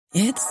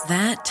It's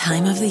that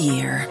time of the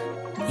year.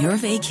 Your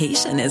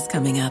vacation is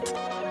coming up.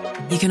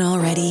 You can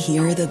already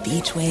hear the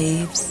beach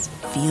waves,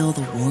 feel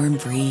the warm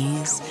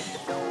breeze,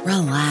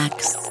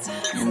 relax,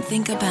 and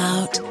think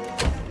about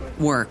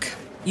work.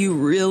 You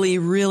really,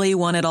 really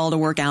want it all to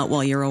work out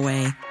while you're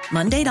away.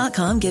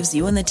 Monday.com gives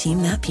you and the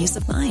team that peace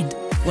of mind.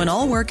 When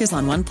all work is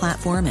on one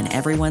platform and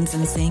everyone's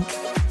in sync,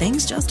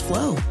 things just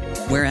flow.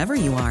 Wherever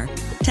you are,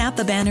 tap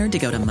the banner to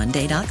go to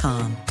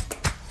Monday.com.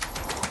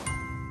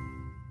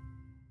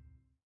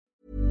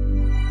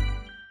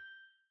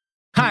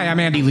 Hi, I'm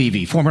Andy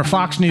Levy, former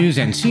Fox News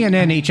and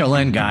CNN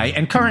HLN guy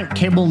and current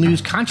cable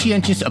news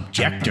conscientious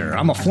objector.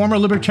 I'm a former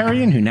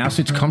libertarian who now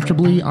sits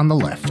comfortably on the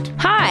left.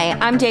 Hi,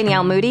 I'm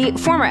Danielle Moody,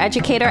 former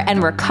educator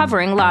and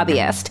recovering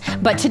lobbyist.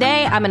 But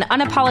today, I'm an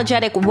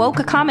unapologetic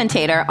woke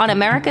commentator on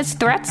America's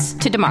threats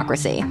to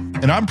democracy.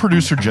 And I'm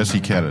producer Jesse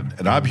Cannon,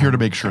 and I'm here to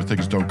make sure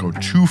things don't go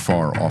too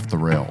far off the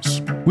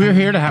rails. We're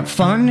here to have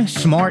fun,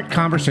 smart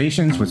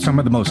conversations with some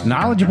of the most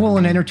knowledgeable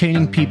and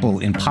entertaining people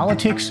in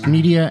politics,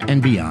 media,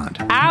 and beyond.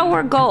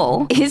 Our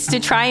goal is to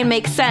try and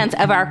make sense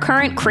of our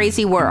current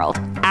crazy world,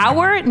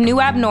 our new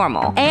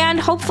abnormal, and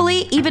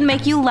hopefully even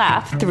make you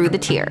laugh through the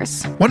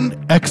tears. What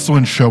an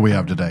excellent show we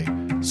have today.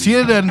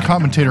 CNN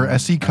commentator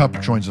S.E. Cupp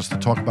joins us to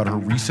talk about her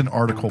recent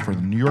article for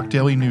the New York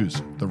Daily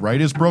News, "The Right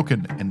is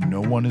Broken and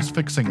No One is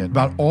Fixing It,"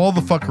 about all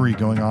the fuckery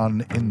going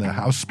on in the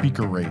House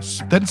Speaker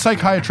race. Then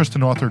psychiatrist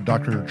and author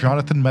Dr.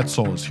 Jonathan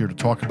Metzl is here to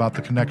talk about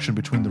the connection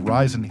between the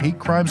rise in hate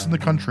crimes in the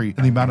country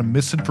and the amount of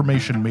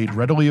misinformation made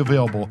readily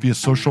available via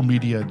social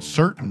media and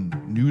certain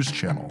news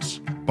channels.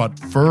 But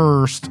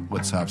first,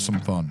 let's have some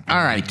fun.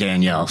 All right,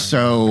 Danielle.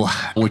 So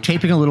we're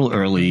taping a little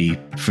early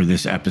for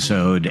this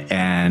episode.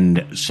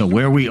 And so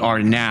where we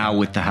are now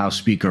with the House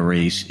Speaker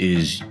race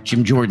is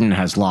Jim Jordan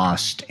has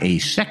lost a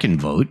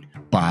second vote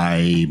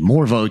by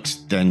more votes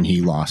than he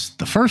lost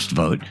the first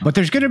vote. But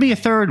there's going to be a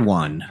third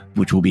one,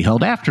 which will be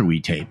held after we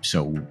tape.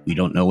 So we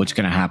don't know what's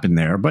going to happen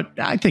there. But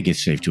I think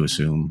it's safe to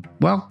assume,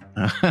 well,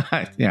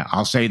 yeah,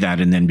 I'll say that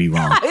and then be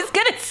wrong. I was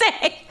going to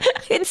say,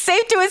 it's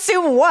safe to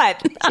assume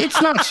what?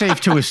 It's not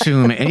safe to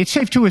assume. It's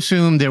safe to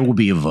assume there will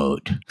be a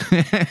vote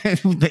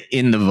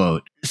in the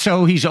vote.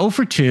 So he's 0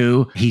 for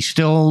 2. He's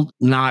still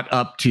not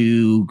up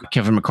to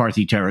Kevin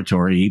McCarthy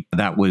territory.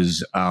 That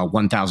was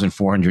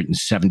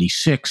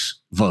 1,476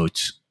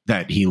 votes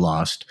that he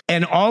lost.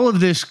 And all of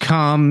this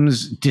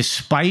comes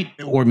despite,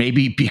 or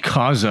maybe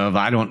because of,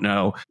 I don't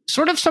know,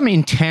 sort of some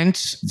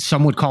intense,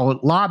 some would call it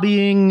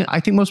lobbying. I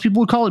think most people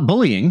would call it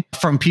bullying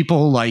from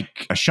people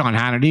like Sean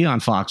Hannity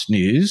on Fox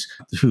News,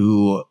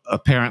 who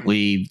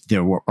apparently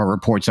there are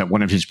reports that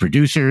one of his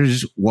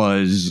producers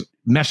was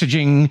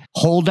messaging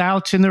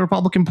holdouts in the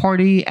Republican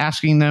Party,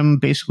 asking them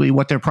basically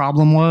what their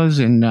problem was,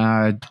 and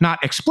not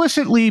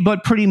explicitly,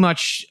 but pretty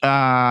much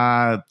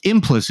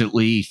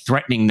implicitly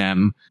threatening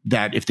them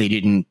that if they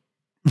didn't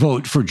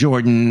vote for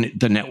Jordan,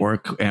 the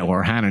network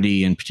or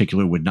Hannity in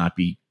particular would not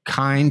be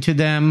kind to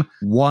them.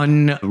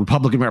 One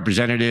Republican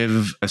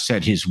representative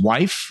said his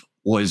wife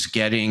was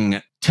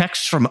getting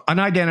texts from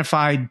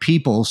unidentified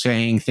people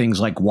saying things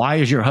like, "Why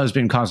is your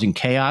husband causing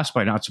chaos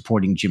by not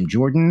supporting Jim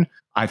Jordan?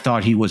 I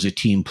thought he was a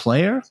team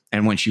player."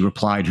 And when she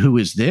replied, "Who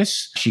is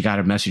this?" she got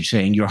a message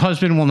saying, "Your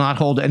husband will not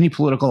hold any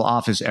political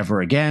office ever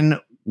again.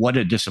 What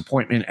a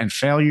disappointment and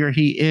failure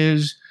he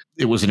is."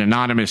 It was an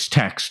anonymous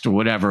text or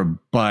whatever,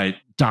 but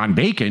Don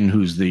Bacon,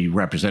 who's the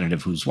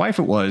representative whose wife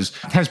it was,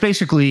 has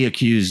basically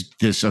accused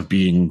this of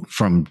being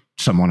from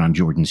someone on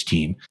Jordan's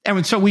team.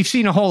 And so we've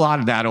seen a whole lot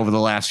of that over the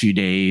last few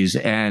days.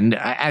 And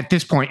at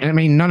this point, I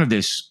mean, none of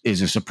this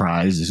is a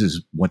surprise. This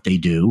is what they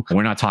do.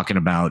 We're not talking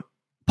about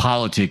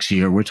politics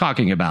here. We're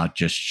talking about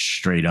just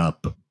straight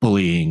up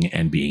bullying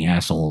and being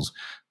assholes.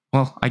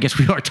 Well, I guess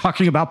we are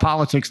talking about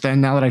politics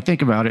then, now that I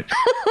think about it.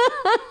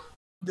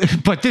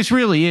 But this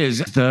really is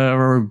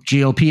the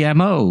GOP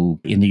MO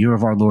in the year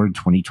of our Lord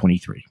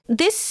 2023.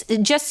 This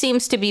just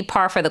seems to be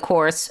par for the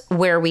course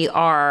where we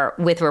are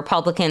with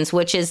Republicans,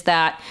 which is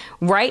that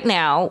right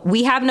now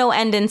we have no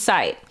end in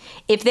sight.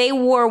 If they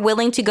were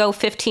willing to go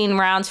 15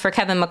 rounds for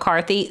Kevin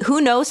McCarthy,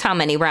 who knows how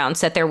many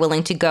rounds that they're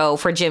willing to go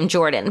for Jim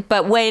Jordan.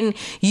 But when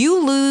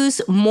you lose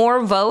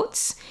more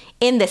votes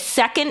in the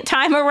second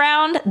time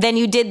around than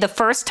you did the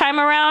first time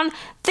around,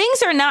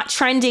 things are not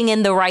trending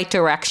in the right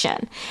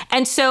direction.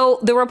 And so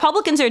the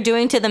Republicans are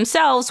doing to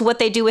themselves what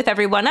they do with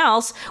everyone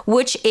else,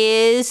 which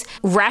is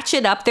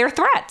ratchet up their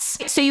threats.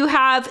 So you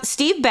have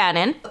Steve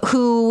Bannon,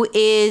 who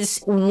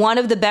is one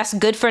of the best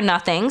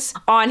good-for-nothings,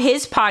 on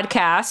his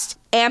podcast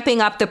amping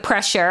up the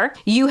pressure.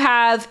 You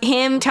have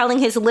him telling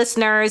his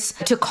listeners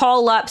to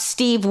call up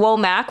Steve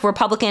Womack,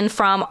 Republican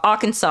from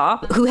Arkansas,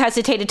 who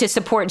hesitated to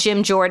support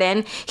Jim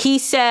Jordan. He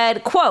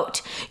said,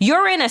 quote,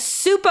 "You're in a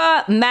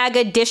super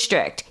MAGA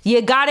district.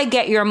 You gotta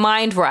get your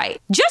mind right."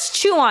 Just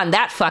chew on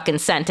that fucking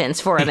sentence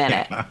for a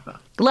minute.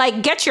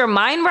 Like, get your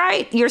mind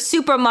right? You're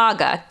super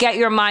MAGA. Get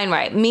your mind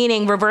right.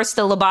 Meaning reverse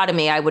the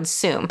lobotomy, I would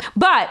assume.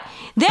 But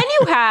Then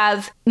you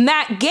have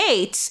Matt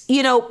Gaetz,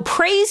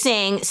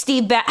 praising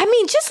Steve Bannon. I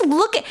mean, just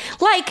look at,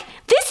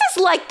 this is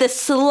like the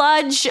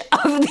sludge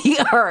of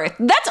the earth.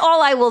 That's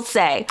all I will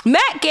say.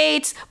 Matt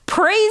Gaetz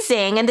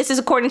praising, and this is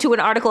according to an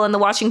article in the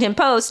Washington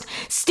Post,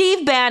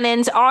 Steve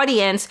Bannon's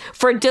audience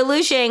for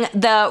deluging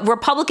the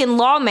Republican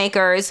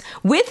lawmakers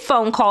with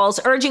phone calls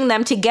urging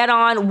them to get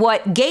on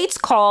what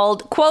Gaetz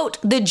called, quote,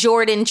 the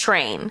Jordan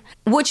train,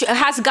 which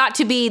has got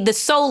to be the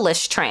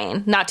soulless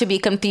train, not to be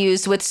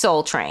confused with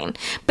Soul Train,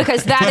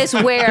 because that is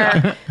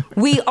where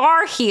we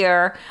are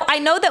here. I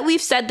know that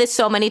we've said this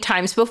so many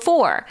times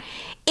before.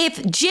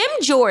 If Jim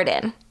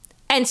Jordan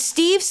and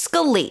Steve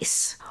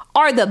Scalise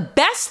are the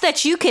best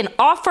that you can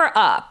offer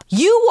up,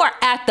 you are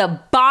at the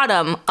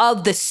bottom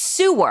of the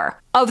sewer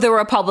of the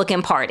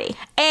Republican Party.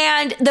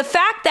 And the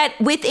fact that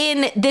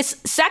within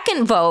this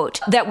second vote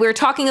that we're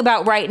talking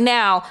about right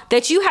now,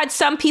 that you had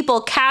some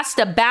people cast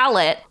a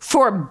ballot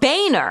for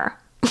Boehner,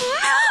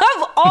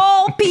 of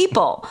all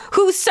people,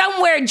 who's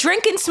somewhere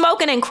drinking,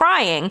 smoking, and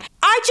crying.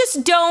 I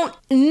just don't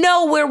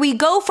know where we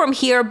go from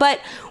here, but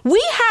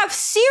we have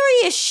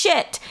serious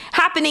shit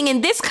happening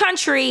in this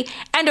country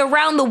and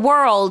around the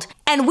world.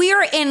 And we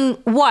are in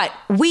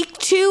week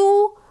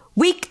two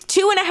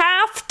and a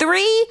half,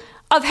 3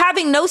 of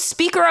having no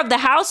Speaker of the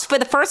House for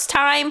the first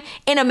time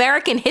in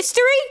American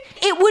history?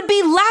 It would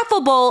be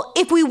laughable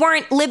if we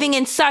weren't living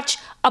in such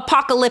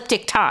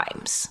apocalyptic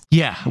times.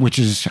 Yeah, which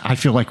is, I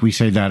feel like we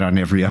say that on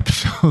every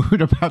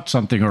episode about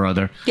something or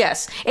other.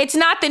 Yes, it's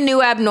not the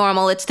new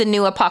abnormal, it's the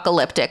new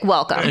apocalyptic.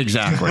 Welcome.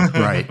 Exactly,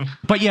 right.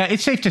 But yeah,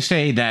 it's safe to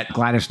say that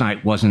Gladys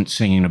Knight wasn't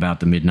singing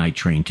about the midnight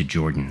train to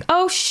Jordan.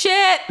 Oh,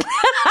 shit.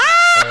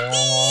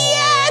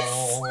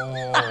 Yes!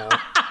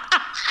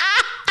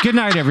 Good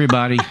night,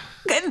 everybody.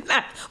 Good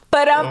night.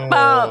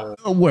 Ba-dum-bum.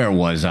 Where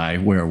was I?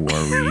 Where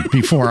were we?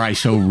 Before I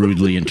so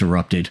rudely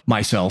interrupted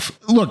myself.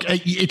 Look,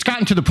 it's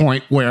gotten to the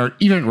point where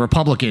even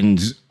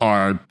Republicans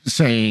are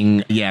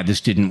saying, yeah, this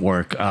didn't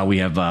work. We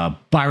have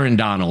Byron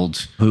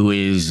Donalds, who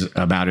is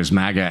about as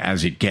MAGA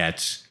as it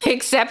gets.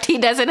 Except he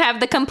doesn't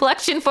have the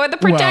complection for the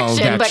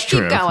protection, well, but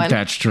true. Keep going.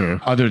 That's true.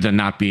 Other than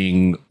not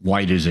being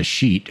white as a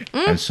sheet,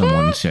 as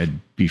someone said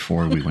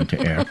before we went to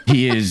air.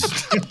 He is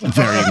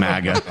very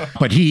MAGA.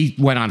 But he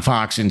went on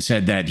Fox and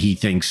said that he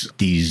thinks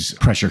these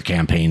pressure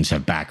campaigns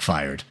have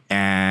backfired.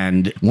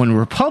 And when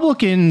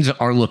Republicans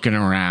are looking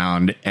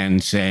around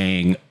and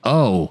saying,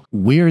 oh,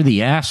 we're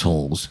the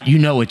assholes, you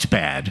know it's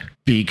bad,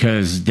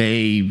 because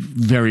they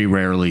very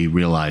rarely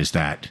realize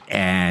that.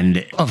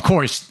 And of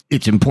course,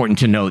 it's important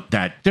to note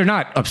that they're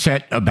not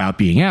upset about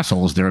being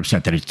assholes. They're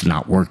upset that it's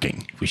not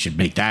working. We should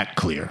make that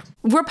clear.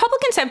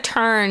 Republicans have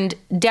turned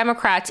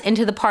Democrats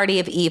into the party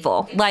of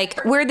evil.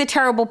 Like, we're the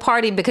terrible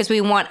party because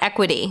we want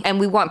equity and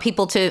we want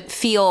people to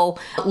feel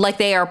like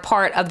they are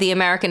part of the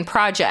American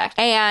project.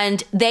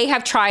 And they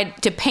have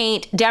tried to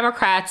paint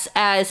Democrats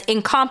as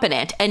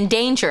incompetent and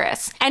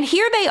dangerous. And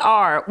here they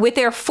are with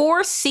their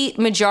 4-seat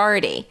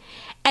majority,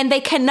 and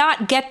they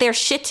cannot get their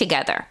shit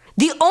together.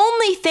 The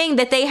only thing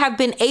that they have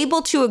been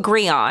able to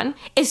agree on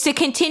is to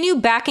continue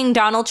backing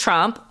Donald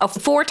Trump, a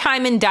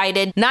 4-time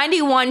indicted,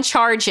 91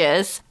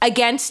 charges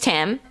against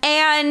him,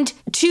 and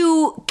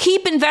to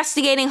keep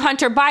investigating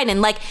Hunter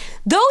Biden. Like,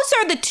 those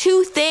are the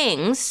 2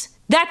 things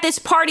that this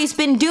party's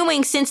been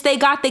doing since they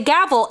got the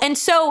gavel. And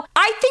so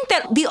I think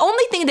that the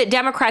only thing that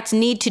Democrats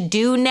need to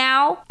do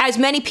now, as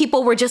many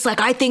people were just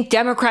like, I think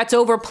Democrats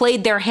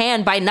overplayed their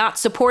hand by not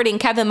supporting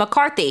Kevin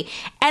McCarthy.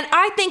 And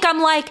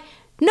I'm like,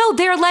 no,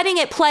 they're letting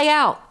it play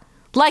out.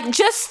 Like,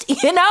 just,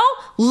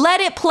 let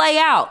it play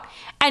out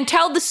and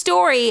tell the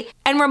story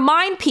and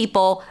remind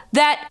people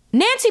that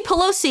Nancy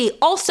Pelosi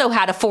also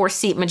had a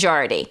 4-seat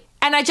majority.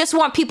 And I just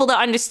want people to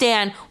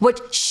understand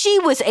what she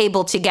was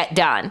able to get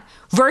done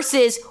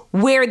versus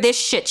where this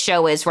shit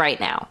show is right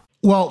now.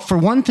 Well, for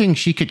one thing,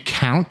 she could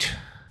count.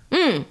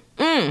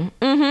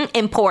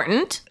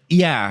 Important.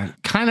 Yeah,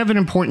 kind of an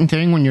important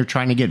thing when you're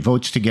trying to get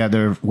votes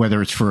together,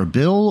 whether it's for a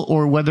bill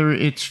or whether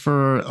it's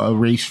for a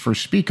race for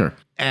speaker.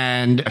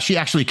 And she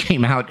actually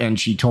came out and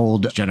she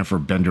told Jennifer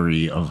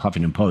Bendery of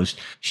Huffington Post,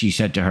 she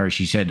said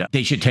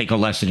they should take a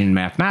lesson in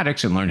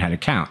mathematics and learn how to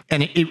count.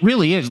 And it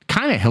really is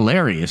kind of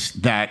hilarious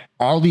that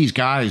all these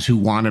guys who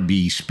want to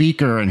be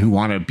speaker and who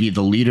want to be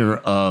the leader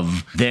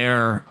of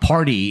their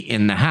party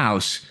in the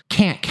House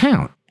can't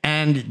count.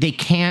 And they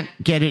can't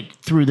get it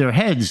through their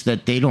heads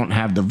that they don't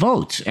have the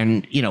votes.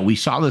 And, we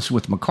saw this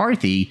with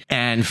McCarthy.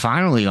 And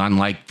finally, on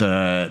like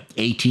the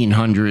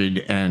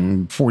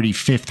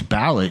 1845th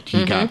ballot,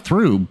 he got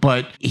through,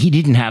 but he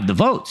didn't have the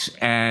votes.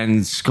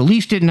 And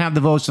Scalise didn't have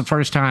the votes the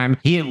first time.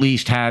 He at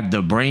least had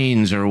the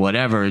brains or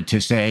whatever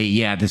to say,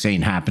 yeah, this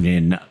ain't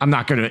happening. I'm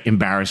not going to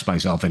embarrass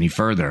myself any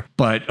further.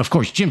 But of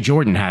course, Jim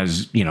Jordan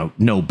has,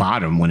 no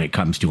bottom when it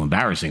comes to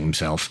embarrassing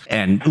himself.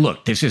 And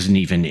look, this isn't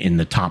even in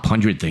the top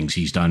 100 things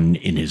he's done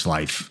in his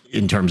life.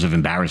 in terms of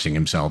embarrassing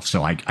himself.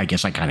 So I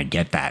guess I kind of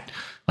get that.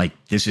 Like,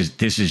 this is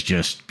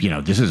just,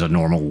 this is a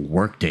normal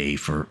work day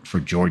for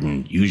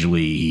Jordan.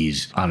 Usually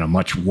he's on a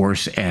much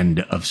worse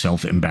end of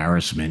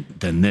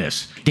self-embarrassment than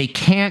this. They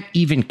can't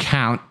even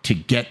count to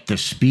get the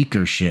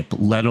speakership,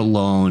 let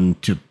alone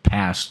to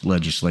pass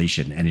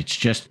legislation. And it's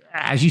just,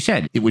 as you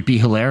said, it would be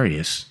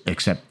hilarious,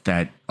 except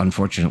that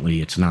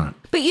unfortunately it's not.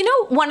 But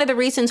one of the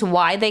reasons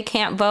why they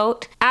can't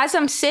vote, as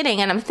I'm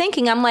sitting and I'm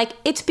thinking, I'm like,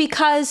 it's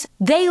because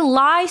they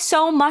lie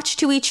so much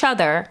to each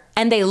other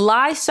and they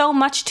lie so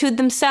much to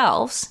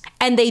themselves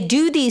and they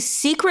do these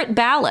secret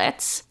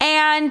ballots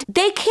and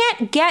they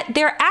can't get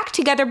their act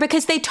together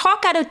because they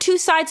talk out of two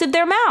sides of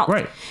their mouth.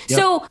 Right. Yep.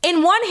 So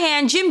in one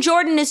hand, Jim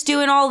Jordan is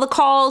doing all the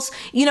calls,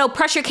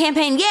 pressure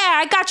campaign. Yeah,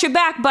 I got your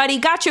back, buddy,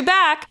 got your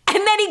back.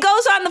 And then he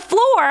goes on the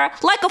floor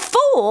like a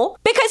fool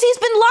because he's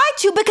been lied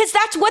to because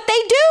that's what they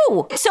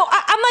do. So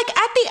I'm like,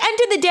 at the end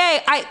of the day,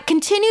 I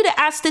continue to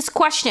ask this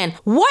question.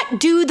 What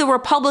do the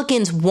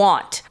Republicans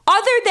want?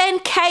 Other than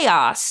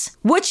chaos,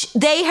 which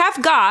they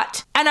have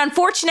got, and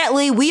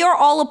unfortunately we are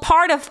all a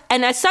part of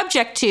and a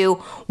subject to,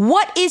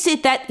 what is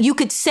it that you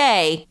could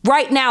say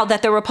right now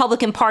that the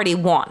Republican Party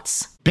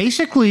wants?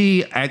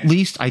 Basically, at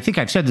least, I think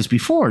I've said this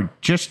before,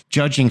 just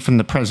judging from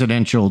the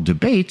presidential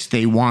debates,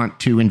 they want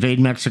to invade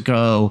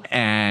Mexico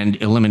and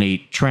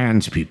eliminate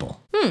trans people.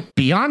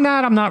 Beyond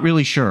that, I'm not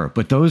really sure,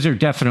 but those are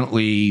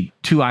definitely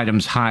two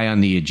items high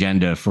on the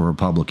agenda for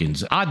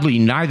Republicans. Oddly,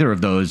 neither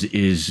of those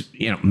is,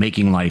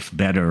 making life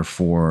better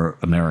for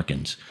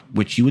Americans,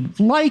 which you would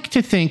like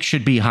to think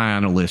should be high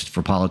on a list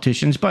for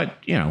politicians, but,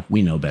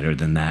 we know better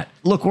than that.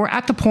 Look, we're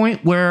at the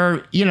point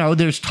where,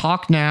 there's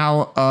talk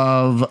now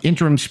of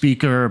interim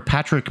speaker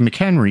Patrick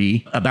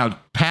McHenry about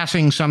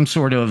passing some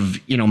sort of,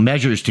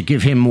 measures to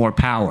give him more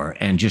power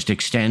and just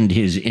extend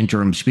his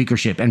interim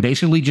speakership and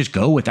basically just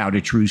go without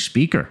a true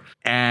speaker.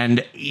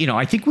 And,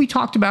 I think we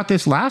talked about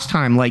this last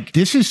time. Like,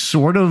 this is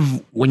sort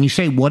of, when you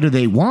say, what do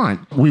they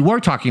want? We were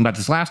talking about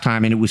this last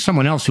time, and it was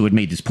someone else who had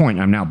made this point.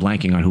 I'm now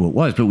blanking on who it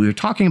was, but we were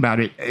talking about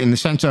it in the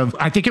sense of,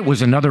 I think it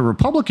was another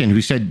Republican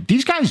who said,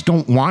 these guys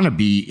don't want to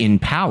be in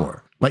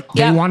power. Like,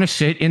 they want to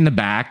sit in the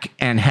back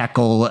and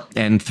heckle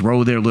and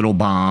throw their little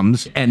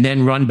bombs and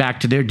then run back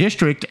to their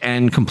district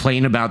and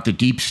complain about the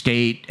deep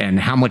state and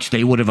how much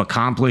they would have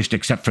accomplished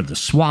except for the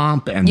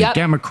swamp and the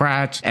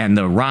Democrats and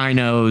the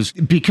rhinos,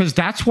 because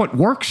that's what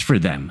works for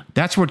them.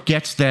 That's what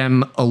gets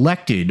them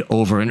elected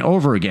over and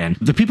over again.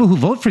 The people who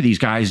vote for these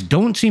guys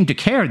don't seem to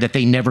care that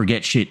they never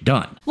get shit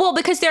done. Well,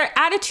 because their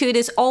attitude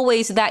is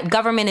always that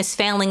government is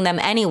failing them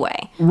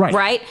anyway.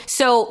 Right?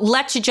 So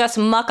let's just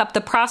muck up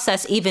the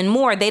process even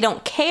more. They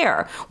don't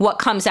care what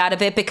comes out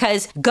of it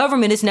because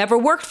government has never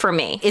worked for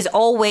me is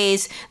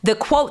always the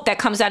quote that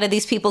comes out of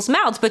these people's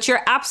mouths. But you're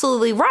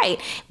absolutely right,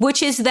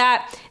 which is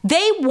that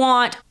they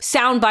want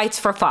sound bites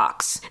for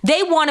Fox.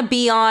 They want to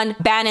be on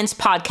Bannon's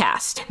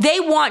podcast. They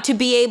want to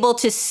be able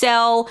to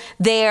sell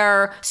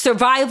their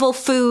survival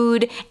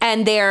food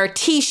and their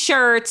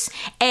t-shirts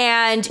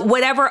and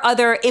whatever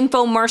other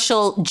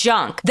infomercial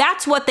junk.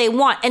 That's what they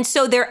want. And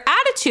so their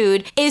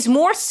attitude is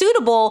more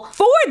suitable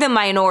for the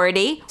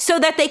minority so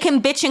that they can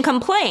bitch and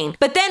complain.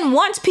 But then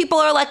once people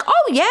are like,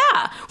 oh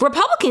yeah,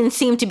 Republicans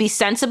seem to be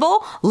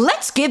sensible,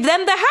 let's give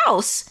them the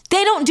House,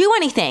 they don't do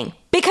anything.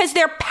 Because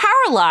they're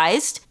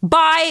paralyzed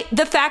by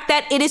the fact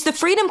that it is the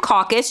Freedom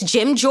Caucus,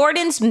 Jim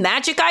Jordan's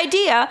magic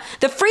idea,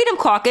 the Freedom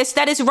Caucus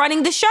that is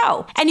running the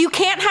show. And you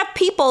can't have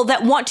people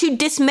that want to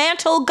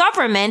dismantle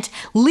government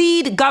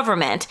lead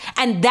government.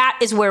 And that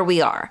is where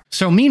we are.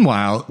 So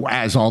meanwhile,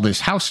 as all this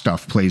House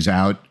stuff plays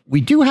out, we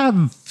do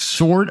have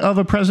sort of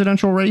a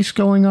presidential race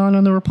going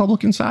on the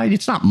Republican side.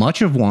 It's not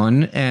much of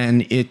one.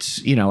 And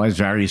it's, as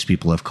various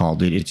people have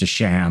called it, it's a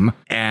sham.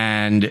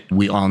 And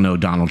we all know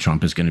Donald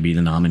Trump is going to be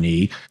the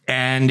nominee.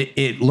 And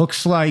it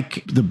looks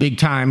like the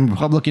big-time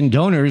Republican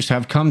donors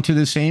have come to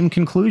the same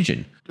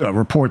conclusion. A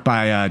report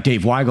by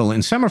Dave Weigel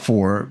in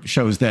Semaphore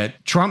shows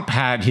that Trump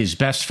had his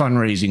best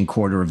fundraising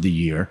quarter of the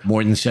year,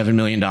 more than $7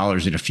 million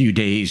in a few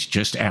days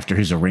just after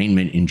his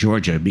arraignment in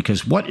Georgia,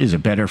 because what is a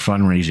better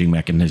fundraising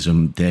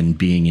mechanism than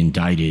being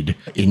indicted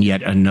in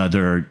yet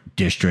another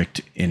district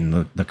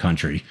in the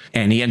country?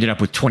 And he ended up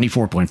with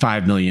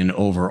 $24.5 million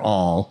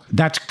overall.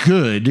 That's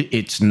good.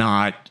 It's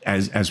not,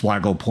 as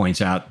Weigel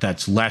points out,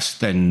 that's less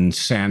than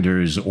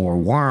Sanders or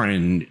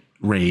Warren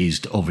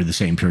raised over the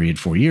same period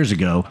 4 years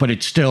ago, but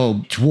it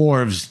still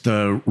dwarves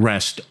the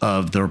rest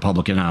of the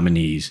Republican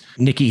nominees.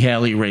 Nikki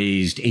Haley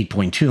raised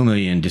 $8.2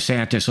 million,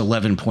 DeSantis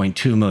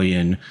 $11.2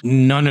 million.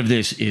 None of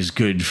this is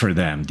good for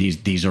them.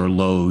 These are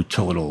low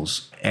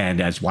totals. And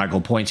as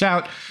Weigel points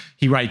out,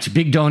 he writes,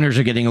 big donors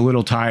are getting a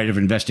little tired of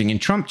investing in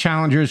Trump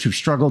challengers who've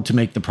struggled to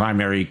make the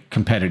primary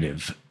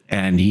competitive.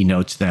 And he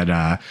notes that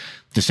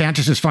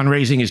DeSantis'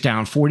 fundraising is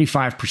down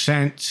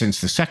 45% since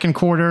the second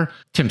quarter.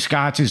 Tim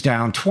Scott's is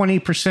down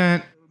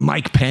 20%.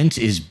 Mike Pence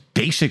is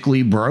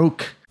basically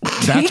broke.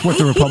 That's what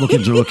the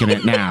Republicans are looking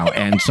at now.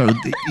 And so,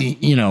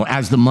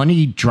 as the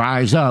money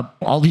dries up,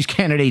 all these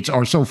candidates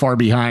are so far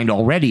behind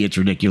already, it's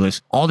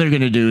ridiculous. All they're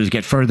going to do is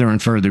get further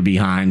and further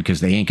behind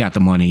because they ain't got the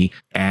money.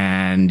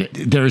 And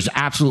there's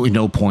absolutely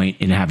no point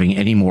in having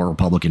any more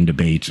Republican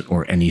debates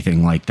or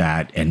anything like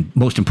that. And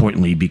most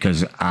importantly,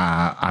 because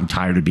I'm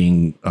tired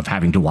of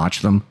having to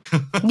watch them.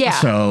 Yeah.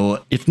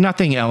 So if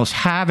nothing else,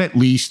 have at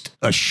least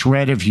a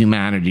shred of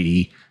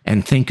humanity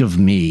and think of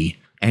me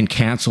and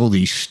cancel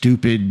these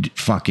stupid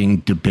fucking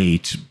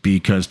debates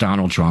because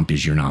Donald Trump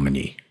is your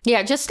nominee.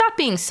 Yeah, just stop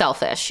being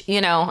selfish,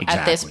 Exactly.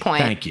 At this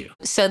point. Thank you.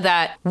 So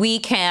that we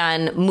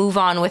can move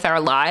on with our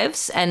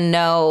lives and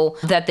know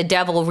that the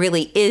devil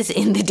really is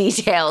in the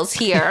details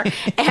here.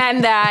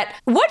 And that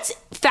what's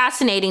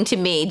fascinating to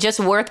me, just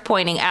worth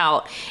pointing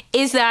out,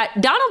 is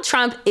that Donald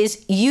Trump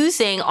is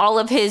using all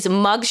of his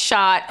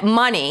mugshot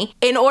money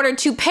in order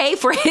to pay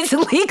for his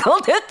legal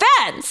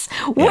defense,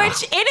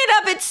 which in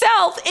and of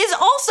itself is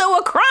also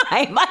a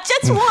crime. I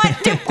just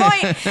want to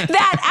point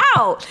that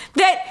out,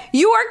 that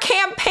your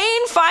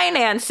campaign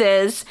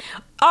finances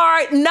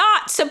are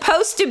not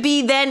supposed to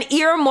be then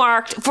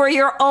earmarked for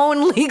your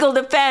own legal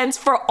defense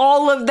for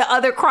all of the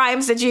other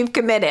crimes that you've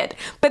committed.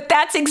 But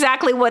that's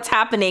exactly what's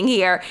happening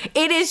here.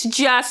 It is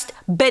just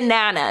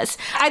bananas.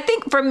 I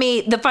think for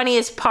me, the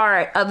funniest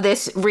part of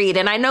this read,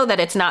 and I know that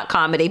it's not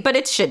comedy, but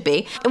it should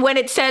be, when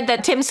it said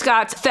that Tim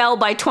Scott's fell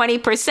by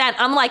 20%,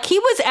 I'm like, he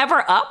was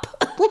ever up?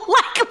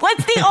 Like,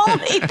 what's the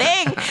only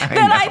thing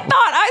that I thought?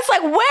 I was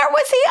like, where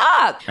was he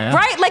up? Yeah.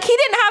 Right? Like, he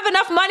didn't have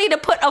enough money to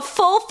put a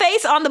full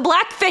face on the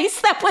black face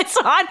that was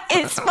on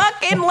his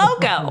fucking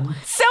logo.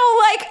 So,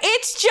 like,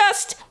 it's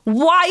just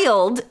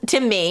wild to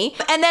me.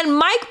 And then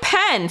Mike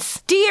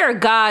Pence, dear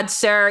God,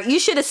 sir, you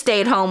should have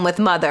stayed home with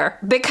mother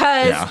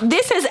because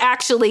this has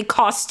actually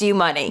cost you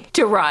money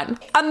to run.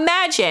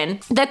 Imagine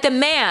that the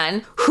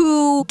man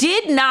who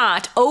did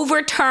not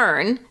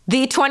overturn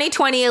the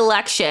 2020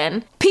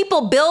 election,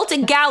 people built a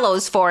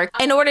gallows for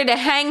in order to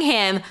hang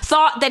him,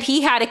 thought that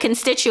he had a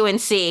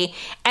constituency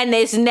and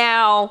is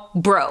now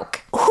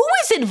broke. Who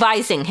is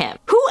advising him?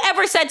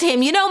 Whoever said to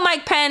him,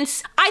 Mike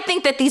Pence, I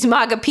think that these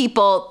MAGA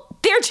people,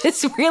 they're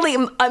just really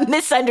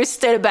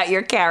misunderstood about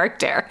your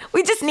character.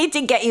 We just need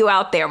to get you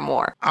out there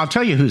more. I'll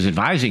tell you who's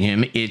advising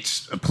him.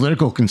 It's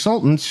political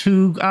consultants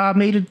who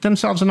made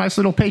themselves a nice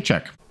little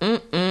paycheck.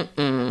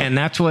 And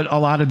that's what a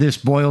lot of this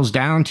boils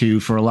down to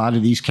for a lot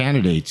of these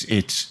candidates.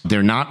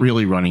 They're not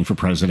really running for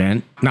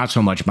president. Not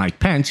so much Mike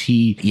Pence.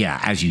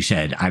 As you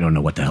said, I don't know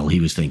what the hell he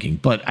was thinking.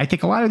 But I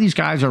think a lot of these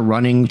guys are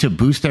running to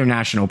boost their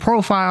national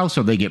profile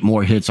so they get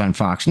more hits on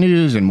Fox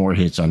News and more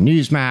hits on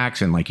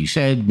Newsmax. And like you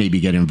said, maybe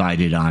get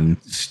invited on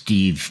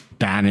Steve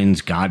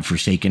Bannon's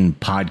godforsaken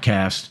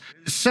podcast.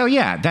 So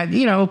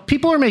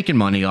people are making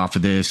money off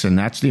of this, and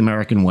that's the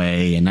American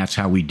way, and that's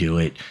how we do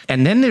it.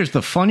 And then there's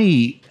the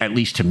funny, at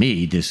least to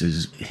me, this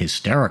is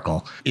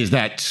hysterical, is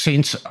that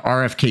since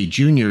RFK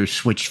Jr.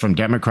 switched from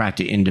Democrat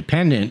to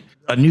independent,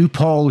 a new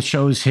poll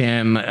shows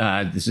him,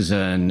 this is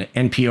an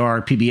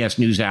NPR PBS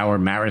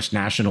NewsHour Marist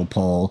National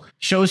poll,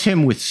 shows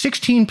him with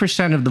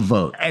 16% of the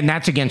vote. And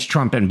that's against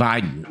Trump and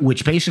Biden,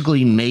 which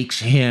basically makes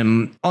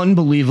him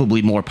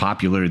unbelievably more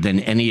popular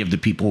than any of the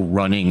people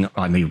running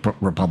on the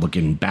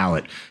Republican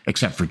ballot,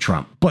 except for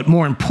Trump. But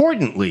more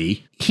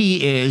importantly,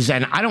 he is,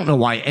 and I don't know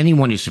why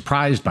anyone is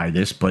surprised by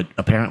this, but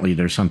apparently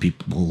there's some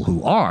people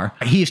who are,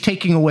 he is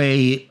taking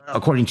away,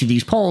 according to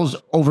these polls,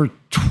 over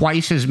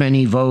twice as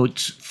many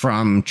votes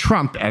from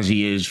Trump as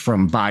he is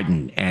from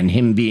Biden. And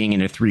him being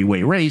in a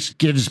three-way race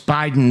gives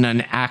Biden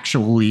an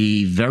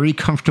actually very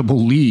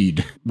comfortable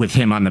lead with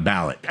him on the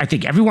ballot. I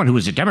think everyone who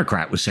was a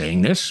Democrat was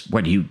saying this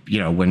when when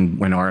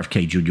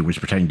RFK Jr. was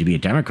pretending to be a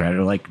Democrat.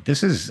 They're like,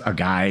 this is a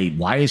guy,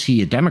 why is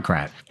he a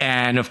Democrat?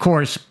 And of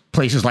course,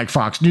 places like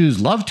Fox News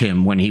loved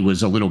him when he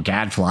was a little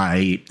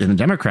gadfly in the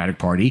Democratic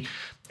Party.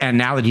 And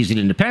now that he's an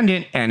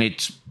independent and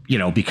it's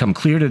become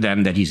clear to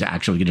them that he's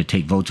actually going to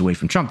take votes away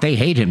from Trump, they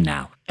hate him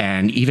now.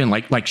 And even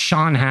like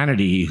Sean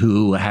Hannity,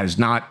 who has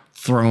not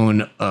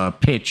thrown a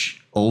pitch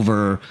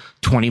over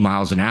 20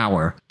 miles an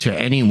hour to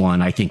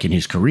anyone, I think, in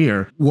his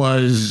career,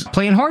 was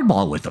playing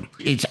hardball with him.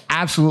 It's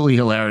absolutely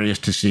hilarious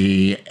to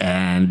see.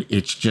 And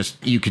it's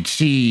just, you could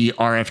see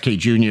RFK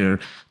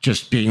Jr.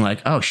 just being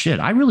like, oh shit,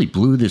 I really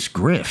blew this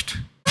grift.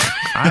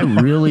 I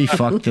really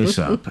fucked this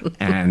up.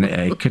 And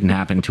it couldn't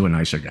happen to a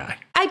nicer guy.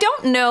 I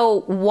don't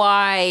know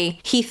why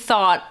he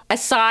thought,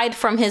 aside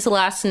from his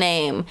last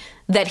name,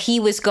 that he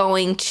was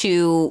going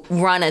to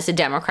run as a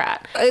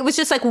Democrat. It was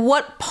just like,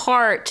 what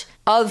part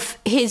of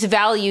his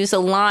values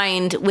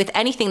aligned with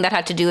anything that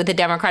had to do with the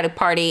Democratic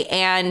Party?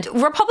 And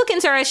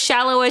Republicans are as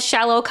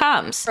shallow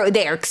comes.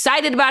 They're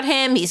excited about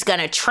him. He's going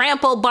to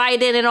trample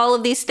Biden and all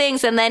of these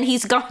things. And then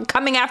he's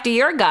coming after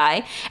your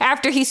guy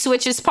after he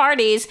switches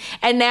parties.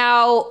 And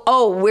now,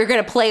 we're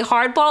going to play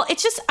hardball.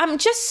 I'm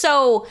just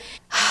so...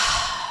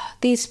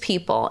 These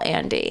people,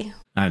 Andy.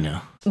 I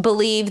know.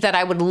 believe that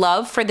I would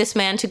love for this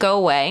man to go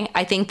away.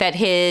 I think that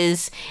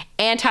his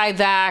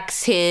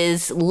anti-vax,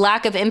 his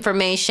lack of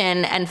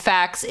information and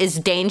facts is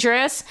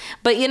dangerous.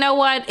 But you know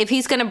what? If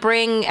he's going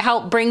to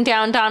help bring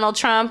down Donald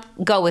Trump,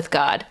 go with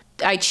God.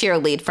 I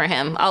cheerlead for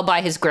him. I'll buy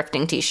his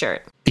grifting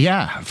t-shirt.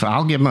 Yeah,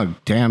 I'll give him a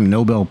damn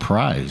Nobel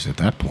Prize at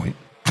that point.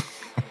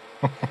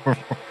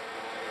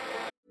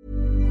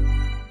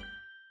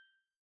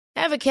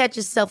 Ever catch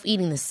yourself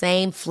eating the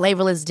same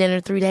flavorless dinner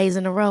 3 days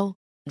in a row?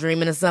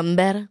 Dreaming of something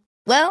better?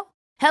 Well,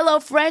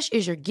 HelloFresh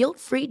is your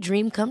guilt-free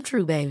dream come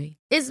true, baby.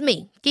 It's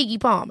me, Keke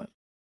Palmer.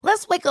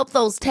 Let's wake up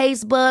those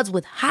taste buds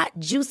with hot,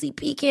 juicy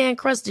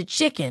pecan-crusted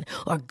chicken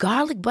or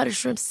garlic butter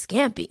shrimp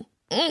scampi.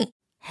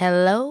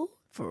 Hello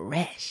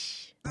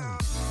Fresh.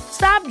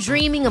 Stop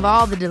dreaming of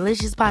all the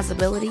delicious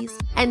possibilities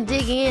and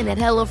dig in at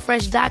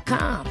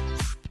HelloFresh.com.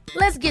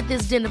 Let's get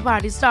this dinner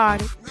party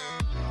started.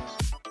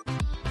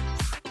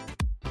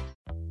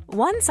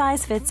 One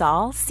size fits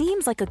all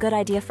seems like a good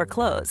idea for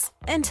clothes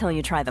until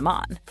you try them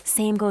on.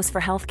 Same goes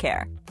for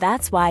healthcare.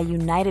 That's why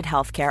United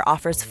Healthcare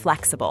offers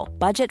flexible,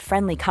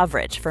 budget-friendly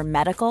coverage for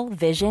medical,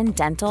 vision,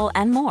 dental,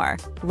 and more.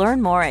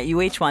 Learn more at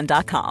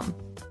uh1.com.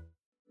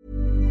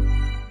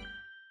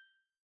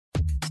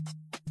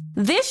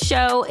 This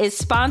show is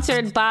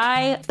sponsored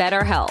by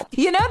BetterHelp.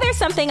 You know, there's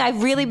something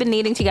I've really been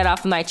needing to get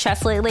off of my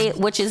chest lately,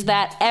 which is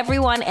that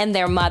everyone and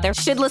their mother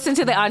should listen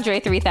to the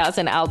Andre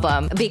 3000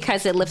 album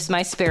because it lifts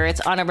my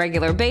spirits on a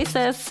regular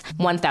basis,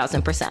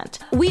 1000%.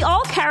 We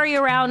all carry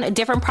around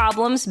different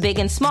problems, big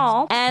and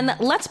small, and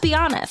let's be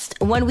honest,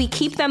 when we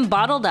keep them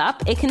bottled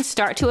up, it can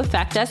start to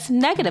affect us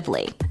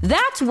negatively.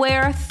 That's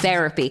where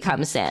therapy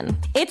comes in.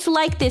 It's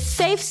like this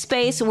safe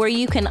space where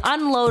you can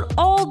unload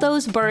all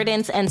those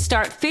burdens and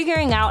start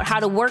figuring out how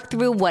to work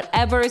through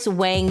whatever's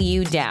weighing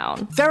you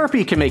down.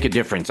 Therapy can make a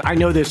difference. I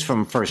know this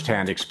from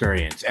firsthand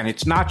experience, and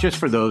it's not just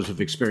for those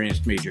who've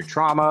experienced major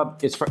trauma.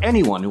 It's for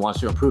anyone who wants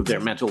to improve their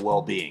mental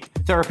well-being.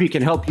 Therapy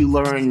can help you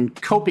learn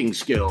coping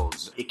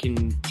skills. It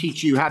can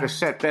teach you how to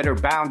set better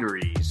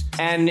boundaries,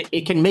 and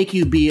it can make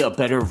you be a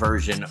better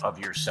version of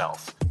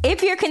yourself.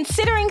 If you're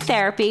considering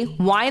therapy,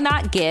 why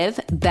not give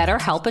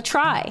BetterHelp a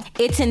try?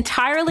 It's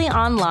entirely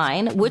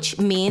online, which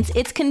means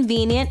it's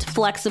convenient,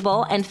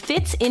 flexible, and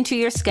fits into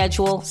your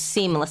schedule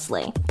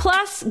seamlessly.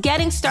 Plus,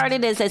 getting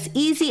started is as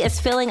easy as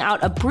filling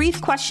out a brief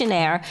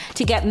questionnaire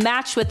to get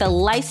matched with a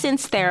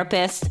licensed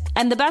therapist.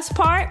 And the best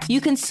part?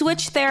 You can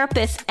switch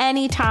therapists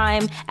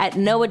anytime at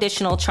no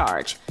additional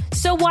charge.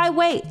 So why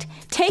wait?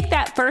 Take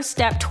that first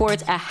step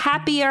towards a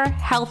happier,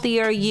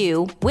 healthier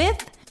you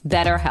with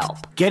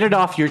BetterHelp. Get it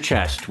off your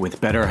chest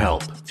with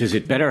BetterHelp.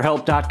 Visit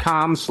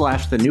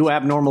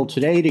BetterHelp.com/thenewabnormal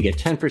today to get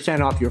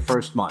 10% off your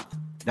first month.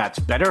 That's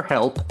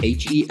BetterHelp,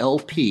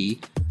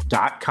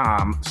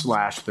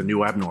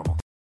 HELP.com/thenewabnormal.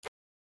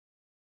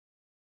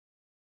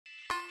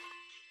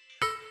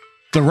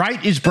 The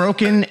right is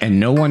broken and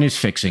no one is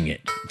fixing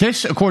it.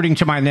 This, according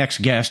to my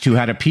next guest, who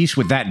had a piece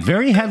with that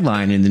very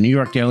headline in the New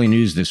York Daily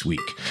News this week.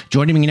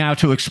 Joining me now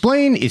to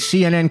explain is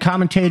CNN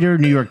commentator,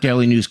 New York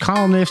Daily News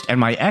columnist, and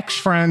my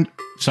ex-friend...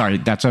 Sorry,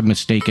 that's a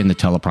mistake in the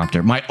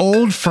teleprompter. My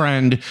old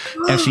friend,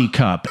 S.E.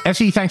 Cupp.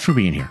 S.E., thanks for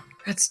being here.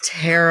 That's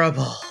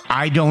terrible.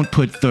 I don't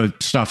put the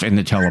stuff in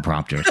the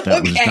teleprompter.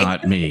 That was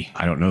not me.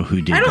 I don't know who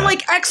did that. I don't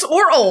like X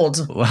or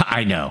old. Well,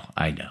 I know.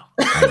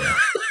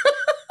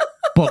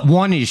 But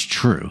one is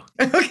true.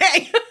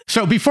 Okay.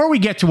 So before we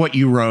get to what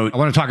you wrote, I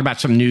want to talk about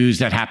some news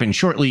that happened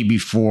shortly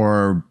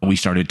before we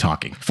started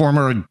talking.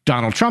 Former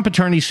Donald Trump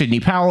attorney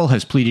Sidney Powell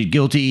has pleaded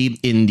guilty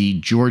in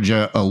the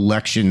Georgia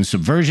election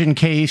subversion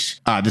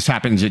case. This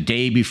happens a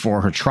day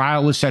before her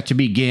trial is set to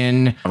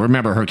begin.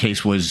 Remember, her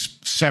case was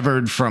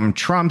severed from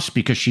Trump's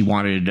because she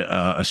wanted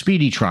a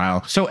speedy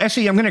trial. So,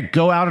 Essie, I'm going to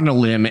go out on a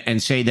limb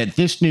and say that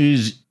this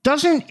news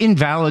doesn't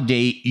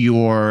invalidate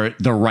your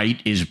 "the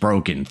right is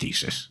broken"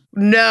 thesis.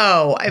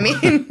 No, I mean,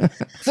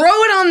 throw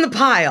it on the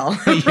pile.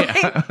 Right?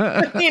 Yeah.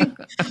 I mean,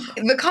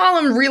 the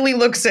column really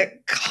looks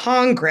at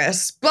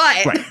Congress,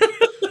 but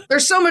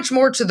there's so much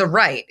more to the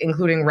right,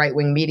 including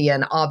right-wing media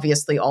and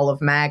obviously all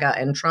of MAGA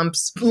and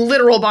Trump's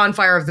literal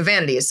bonfire of the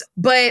vanities.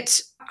 But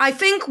I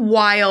think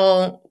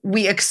while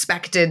we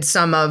expected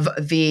some of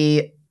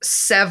the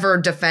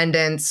severed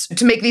defendants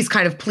to make these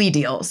kind of plea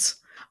deals,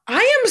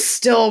 I am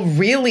still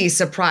really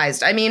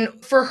surprised. I mean,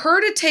 for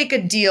her to take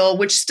a deal,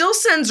 which still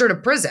sends her to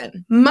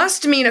prison,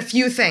 must mean a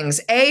few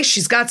things. A,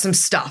 she's got some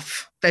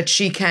stuff that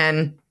she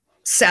can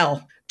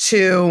sell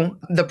to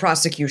the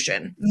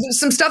prosecution.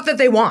 Some stuff that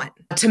they want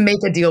to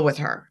make a deal with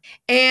her.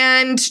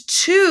 And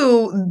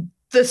two,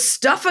 the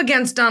stuff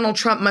against Donald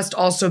Trump must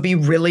also be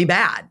really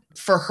bad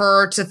for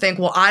her to think,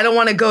 well, I don't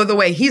want to go the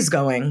way he's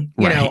going.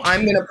 You know,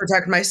 I'm going to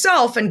protect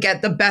myself and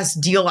get the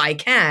best deal I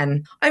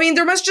can. I mean,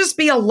 there must just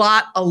be a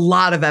lot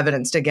of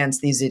evidence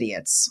against these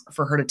idiots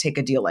for her to take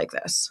a deal like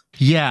this.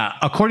 Yeah.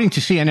 According to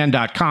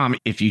CNN.com,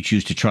 if you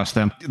choose to trust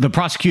them, the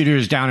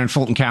prosecutors down in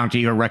Fulton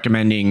County are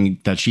recommending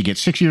that she get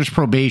 6 years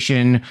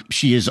probation.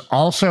 She is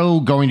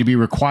also going to be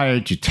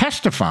required to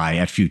testify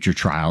at future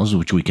trials,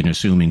 which we can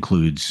assume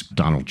includes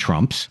Donald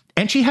Trump's.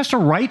 And she has to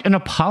write an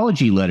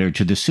apology letter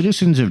to the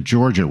citizens of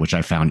Georgia, which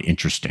I found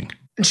interesting.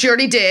 And she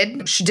already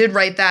did. She did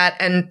write that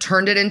and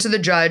turned it into the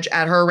judge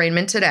at her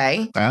arraignment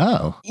today.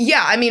 Oh.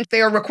 Yeah, I mean, they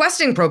are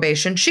requesting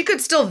probation. She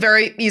could still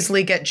very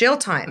easily get jail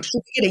time. She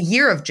could get a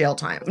year of jail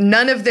time.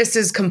 None of this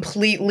is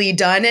completely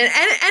done.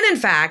 And in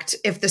fact,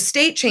 if the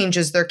state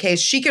changes their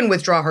case, she can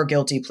withdraw her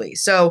guilty plea.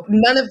 So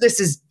none of this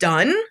is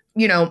done.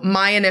 You know,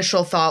 my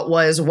initial thought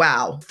was,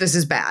 wow, this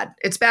is bad.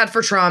 It's bad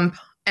for Trump.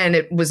 And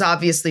it was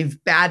obviously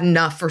bad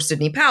enough for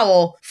Sidney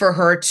Powell for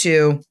her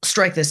to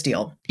strike this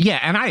deal. Yeah,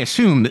 and I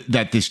assume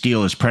that this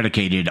deal is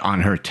predicated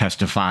on her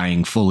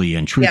testifying fully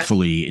and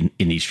truthfully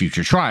in these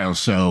future trials,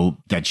 so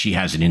that she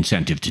has an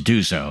incentive to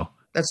do so.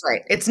 That's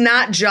right. It's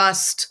not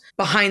just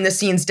behind the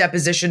scenes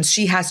depositions.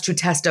 She has to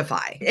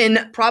testify in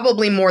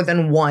probably more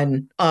than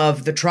one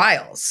of the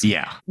trials.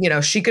 Yeah. You know,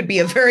 she could be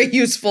a very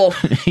useful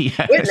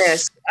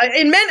witness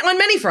on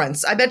many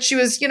fronts. I bet she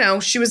was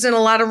in a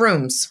lot of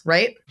rooms,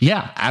 right?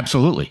 Yeah,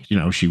 absolutely. You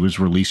know, she was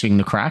releasing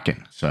the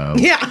Kraken. So,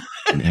 yeah.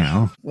 You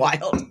know,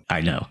 wild.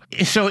 I know.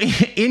 So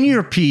in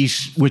your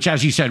piece, which,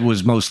 as you said,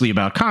 was mostly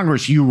about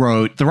Congress, you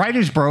wrote, "The right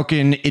is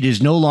broken. It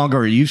is no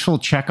longer a useful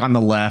check on the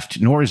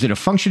left, nor is it a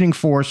functioning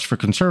force for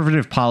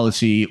conservative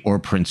policy or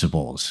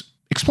principles."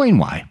 Explain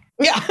why.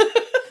 Yeah.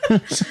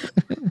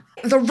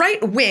 The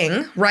right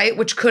wing, right,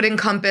 which could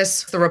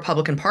encompass the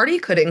Republican Party,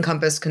 could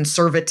encompass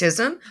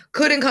conservatism,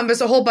 could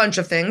encompass a whole bunch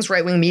of things,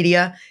 right-wing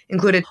media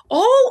included,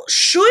 all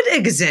should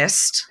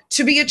exist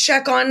to be a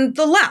check on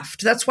the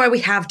left. That's why we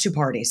have two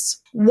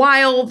parties.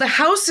 While the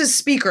House is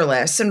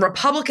speakerless and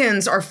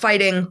Republicans are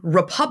fighting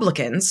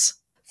Republicans,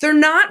 they're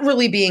not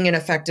really being an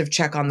effective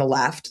check on the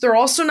left. They're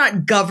also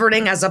not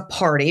governing as a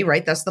party,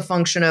 right? That's the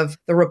function of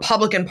the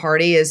Republican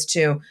Party, is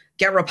to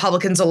get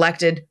Republicans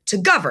elected to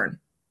govern,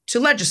 to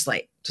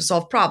legislate, to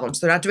solve problems.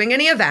 They're not doing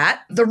any of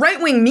that. The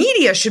right-wing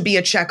media should be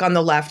a check on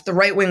the left. The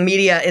right-wing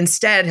media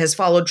instead has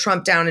followed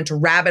Trump down into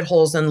rabbit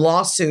holes and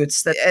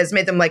lawsuits that has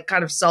made them like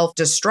kind of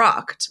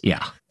self-destruct.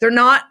 Yeah. They're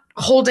not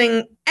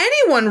holding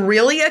anyone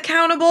really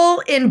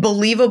accountable in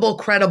believable,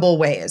 credible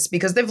ways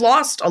because they've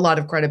lost a lot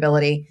of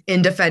credibility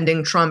in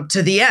defending Trump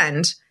to the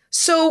end.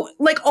 So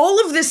like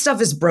all of this stuff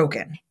is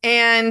broken.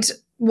 And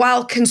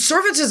while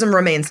conservatism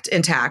remains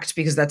intact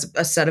because that's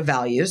a set of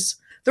values,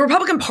 the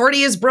Republican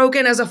Party is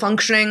broken as a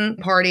functioning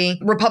party.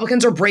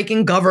 Republicans are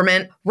breaking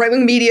government.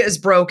 Right-wing media is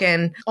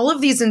broken. All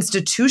of these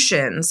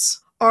institutions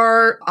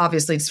are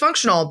obviously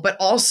dysfunctional, but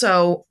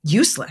also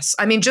useless.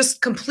 I mean,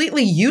 just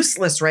completely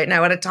useless right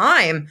now at a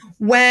time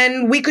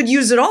when we could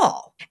use it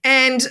all.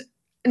 And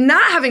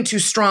not having two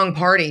strong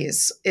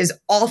parties is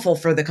awful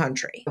for the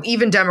country.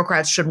 Even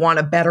Democrats should want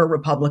a better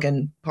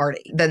Republican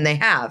Party than they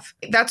have.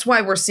 That's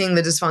why we're seeing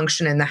the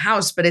dysfunction in the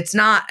House. But it's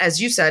not,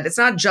 as you said, it's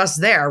not just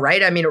there,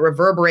 right? I mean, it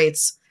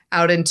reverberates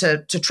out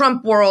into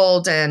Trump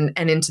world and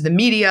into the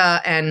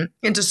media and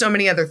into so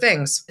many other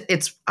things.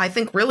 It's, I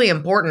think, really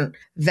important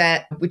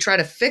that we try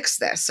to fix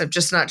this. I'm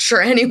just not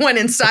sure anyone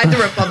inside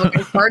the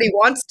Republican Party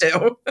wants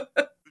to.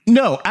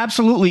 No,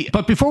 absolutely.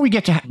 But before we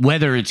get to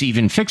whether it's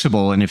even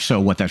fixable, and if so,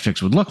 what that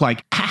fix would look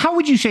like, how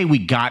would you say we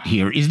got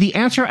here? Is the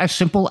answer as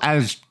simple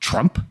as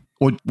Trump?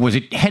 Or was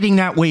it heading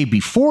that way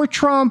before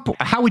Trump?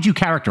 How would you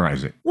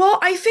characterize it? Well,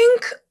 I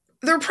think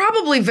they're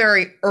probably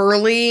very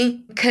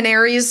early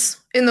canaries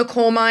in the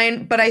coal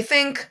mine. But I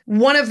think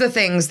one of the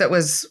things that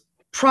was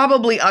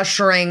probably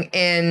ushering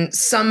in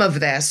some of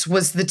this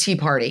was the Tea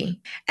Party.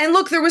 And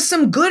look, there was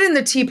some good in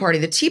the Tea Party.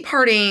 The Tea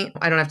Party,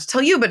 I don't have to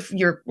tell you, but for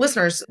your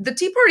listeners, the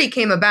Tea Party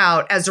came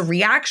about as a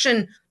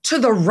reaction to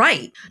the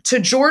right, to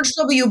George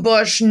W.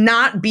 Bush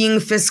not being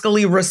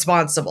fiscally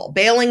responsible,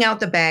 bailing out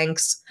the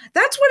banks.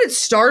 That's what it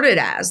started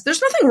as.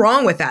 There's nothing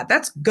wrong with that.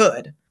 That's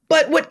good.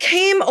 But what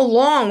came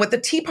along, what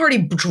the Tea Party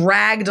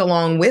dragged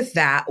along with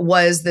that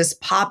was this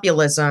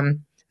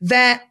populism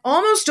that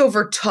almost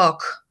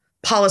overtook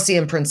policy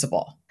and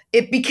principle.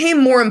 It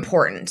became more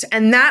important,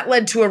 and that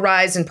led to a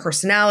rise in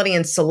personality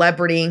and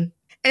celebrity.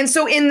 And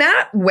so in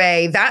that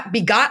way, that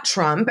begot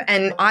Trump,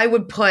 and I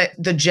would put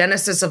the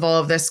genesis of all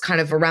of this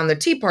kind of around the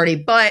Tea Party,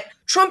 but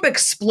Trump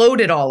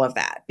exploded all of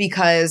that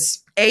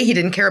because A, he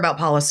didn't care about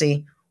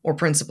policy or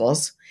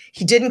principles.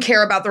 He didn't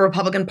care about the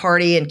Republican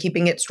Party and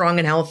keeping it strong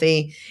and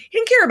healthy. He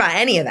didn't care about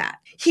any of that.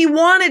 He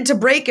wanted to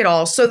break it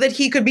all so that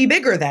he could be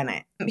bigger than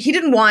it. He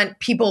didn't want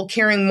people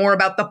caring more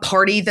about the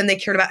party than they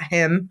cared about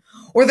him,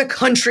 or the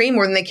country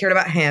more than they cared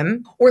about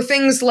him, or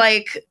things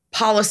like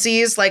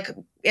policies like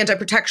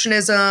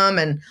anti-protectionism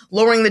and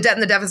lowering the debt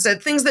and the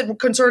deficit, things that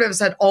conservatives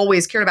had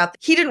always cared about.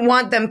 He didn't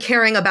want them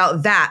caring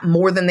about that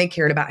more than they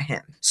cared about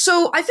him.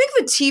 So I think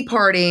the Tea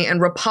Party and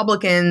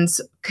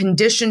Republicans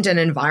conditioned an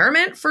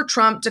environment for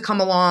Trump to come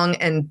along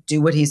and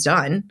do what he's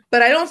done.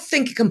 But I don't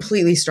think it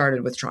completely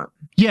started with Trump.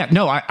 Yeah,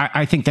 no,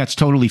 I think that's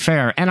totally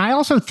fair. And I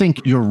also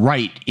think you're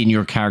right in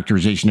your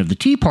characterization of the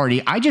Tea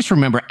Party. I just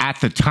remember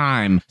at the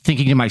time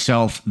thinking to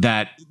myself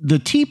that the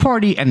Tea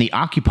Party and the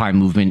Occupy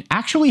movement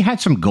actually had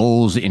some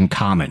goals in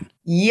common.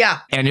 Yeah.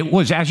 And it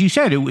was, as you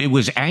said, it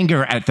was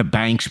anger at the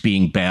banks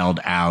being bailed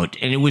out.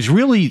 And it was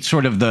really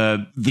sort of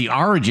the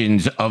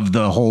origins of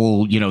the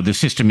whole, the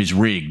system is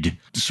rigged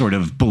sort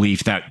of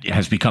belief that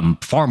has become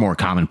far more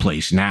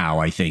commonplace now,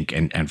 I think,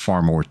 and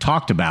far more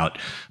talked about,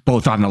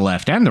 both on the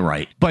left and the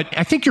right. But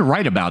I think you're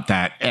right about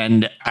that.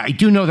 And I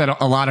do know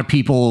that a lot of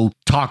people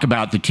talk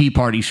about the Tea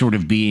Party sort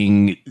of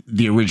being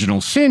the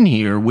original sin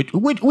here,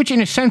 which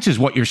in a sense is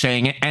what you're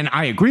saying. And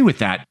I agree with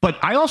that. But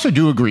I also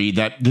do agree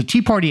that the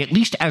Tea Party, at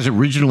least as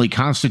originally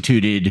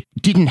constituted,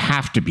 didn't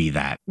have to be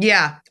that.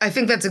 Yeah, I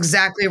think that's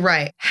exactly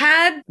right.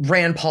 Had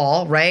Rand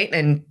Paul, right,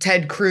 and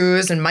Ted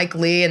Cruz and Mike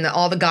Lee and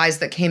all the guys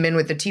that came in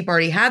with the Tea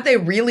Party, had they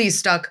really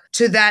stuck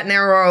to that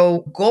narrow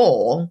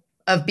goal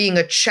of being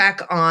a check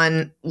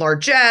on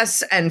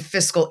largesse and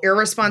fiscal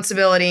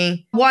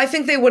irresponsibility, well, I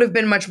think they would have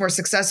been much more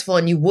successful,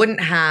 and you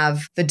wouldn't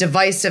have the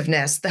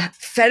divisiveness, the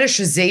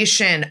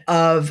fetishization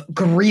of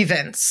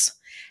grievance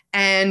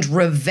and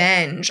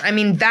revenge. I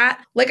mean,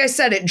 that, like I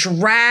said, it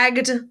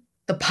dragged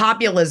the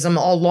populism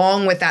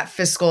along with that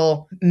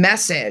fiscal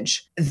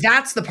message.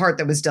 That's the part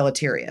that was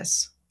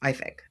deleterious, I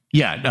think.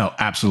 Yeah, no,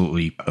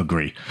 absolutely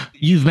agree.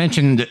 You've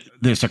mentioned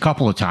this a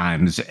couple of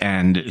times,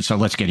 and so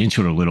let's get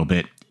into it a little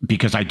bit,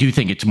 because I do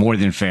think it's more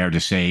than fair to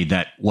say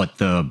that what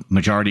the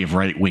majority of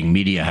right-wing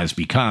media has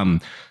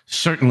become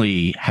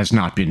certainly has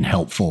not been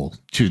helpful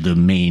to the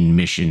main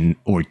mission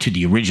or to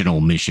the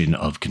original mission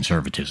of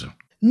conservatism.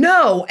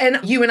 No, and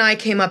you and I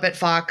came up at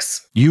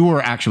Fox. You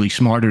were actually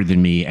smarter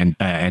than me and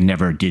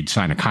never did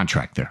sign a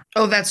contract there.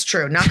 Oh, that's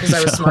true. Not because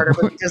I was smarter,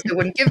 but because they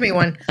wouldn't give me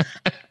one.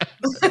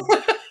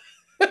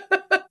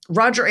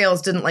 Roger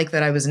Ailes didn't like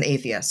that I was an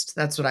atheist.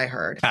 That's what I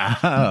heard.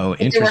 Oh,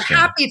 interesting. They were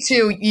happy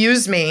to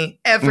use me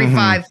every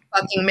 5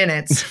 fucking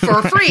minutes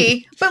for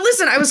free. But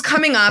listen, I was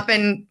coming up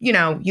and,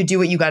 you do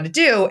what you got to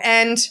do.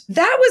 And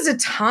that was a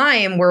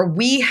time where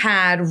we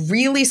had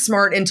really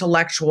smart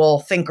intellectual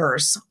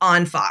thinkers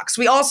on Fox.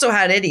 We also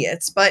had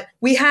idiots, but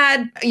we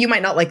had, you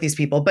might not like these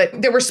people,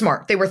 but they were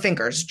smart. They were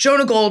thinkers.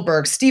 Jonah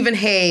Goldberg, Stephen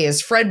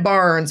Hayes, Fred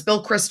Barnes,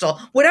 Bill Kristol,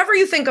 whatever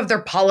you think of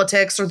their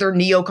politics or their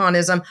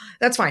neoconism,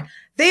 that's fine.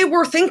 They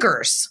were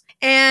thinkers,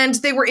 and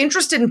they were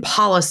interested in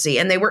policy,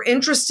 and they were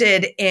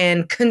interested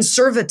in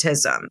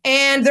conservatism.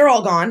 And they're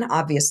all gone,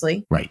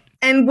 obviously. Right.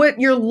 And what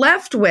you're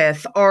left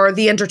with are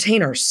the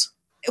entertainers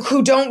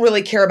who don't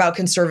really care about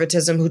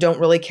conservatism, who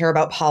don't really care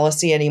about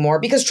policy anymore,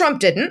 because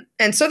Trump didn't,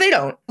 and so they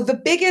don't. The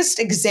biggest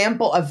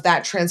example of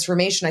that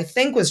transformation, I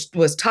think,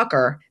 was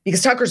Tucker,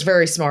 because Tucker's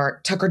very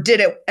smart. Tucker did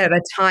it at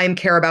a time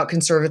care about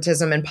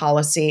conservatism and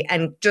policy,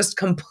 and just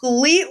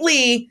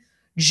completely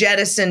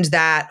jettisoned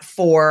that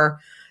for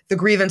the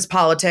grievance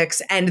politics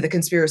and the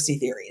conspiracy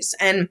theories.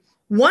 And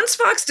once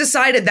Fox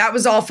decided that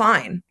was all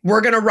fine,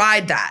 we're going to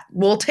ride that.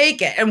 We'll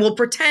take it. And we'll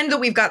pretend that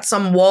we've got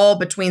some wall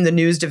between the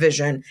news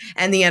division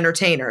and the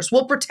entertainers.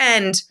 We'll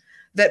pretend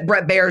that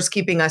Brett Baer's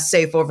keeping us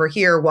safe over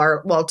here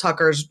while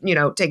Tucker's,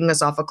 taking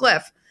us off a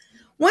cliff.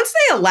 Once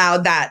they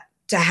allowed that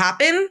to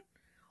happen,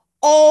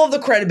 all the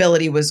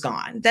credibility was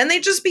gone. Then they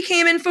just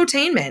became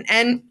infotainment.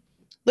 And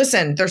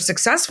listen, they're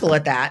successful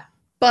at that.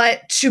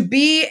 But to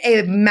be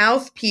a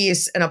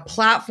mouthpiece and a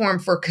platform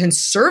for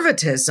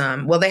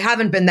conservatism, well, they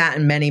haven't been that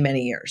in many,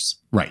 many years.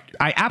 Right.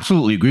 I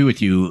absolutely agree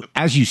with you.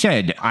 As you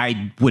said,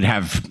 I would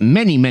have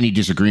many, many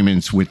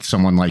disagreements with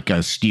someone like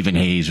Stephen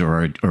Hayes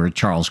or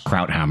Charles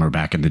Krauthammer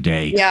back in the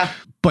day. Yeah.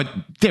 But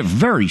they're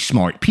very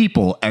smart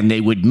people, and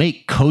they would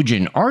make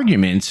cogent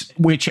arguments,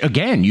 which,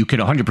 again, you could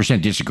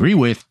 100% disagree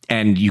with,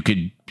 and you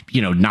could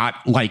not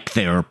like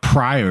their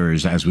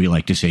priors, as we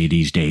like to say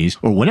these days,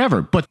 or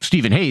whatever. But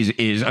Stephen Hayes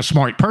is a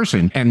smart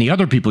person, and the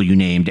other people you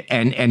named,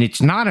 and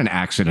it's not an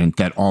accident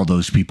that all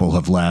those people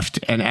have left.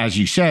 And as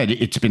you said,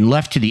 it's been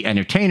left to the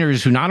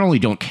entertainers who not only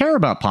don't care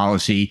about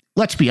policy,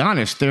 let's be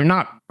honest, they're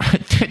not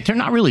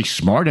really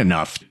smart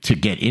enough to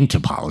get into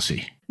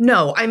policy.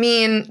 No, I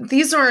mean,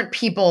 these aren't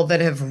people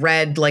that have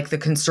read like the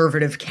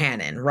conservative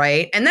canon,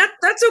 right? And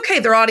that's okay.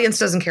 Their audience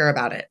doesn't care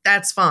about it.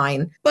 That's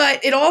fine.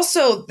 But it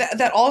also,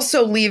 that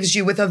also leaves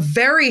you with a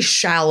very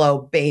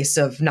shallow base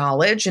of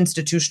knowledge,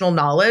 institutional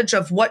knowledge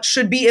of what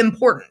should be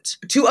important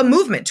to a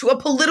movement, to a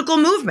political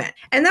movement.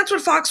 And that's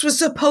what Fox was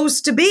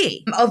supposed to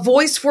be, a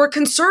voice for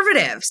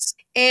conservatives.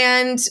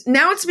 And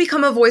now it's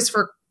become a voice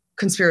for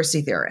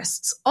conspiracy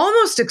theorists,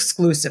 almost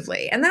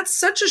exclusively. And that's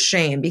such a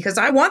shame, because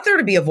I want there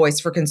to be a voice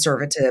for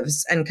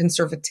conservatives and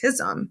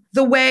conservatism,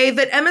 the way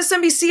that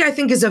MSNBC, I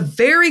think, is a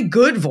very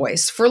good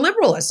voice for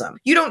liberalism.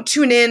 You don't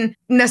tune in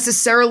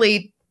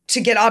necessarily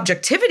to get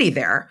objectivity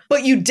there,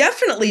 but you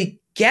definitely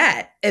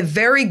get a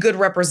very good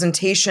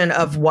representation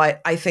of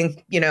what I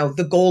think,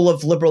 the goal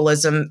of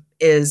liberalism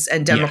is,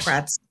 and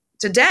Democrats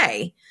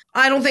today.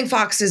 I don't think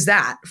Fox is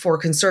that for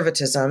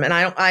conservatism, and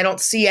I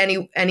don't see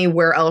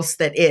anywhere else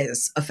that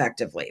is,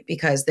 effectively,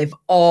 because they've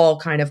all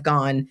kind of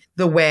gone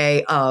the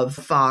way of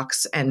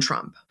Fox and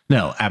Trump.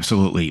 No,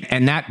 absolutely.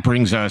 And that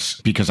brings us,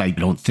 because I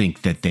don't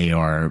think that they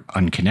are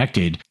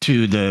unconnected,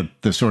 to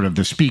the sort of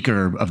the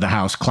Speaker of the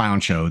House clown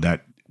show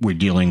that we're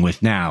dealing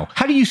with now.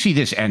 How do you see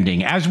this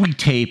ending? As we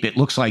tape, it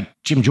looks like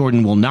Jim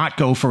Jordan will not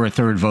go for a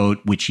third vote,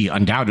 which he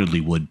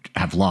undoubtedly would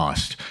have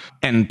lost.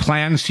 And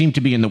plans seem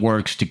to be in the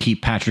works to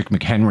keep Patrick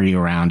McHenry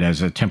around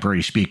as a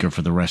temporary speaker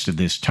for the rest of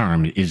this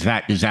term. Is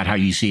that how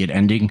you see it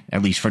ending,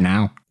 at least for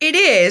now? It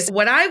is.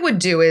 What I would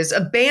do is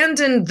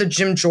abandon the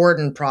Jim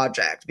Jordan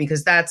project,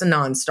 because that's a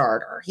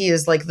non-starter. He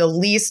is like the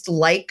least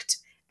liked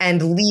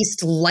and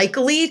least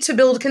likely to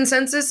build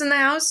consensus in the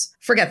House.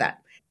 Forget that.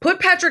 Put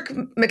Patrick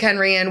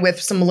McHenry in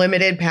with some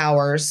limited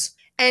powers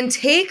and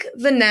take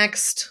the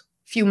next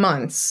few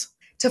months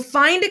to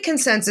find a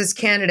consensus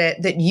candidate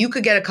that you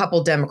could get a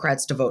couple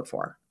Democrats to vote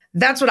for.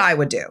 That's what I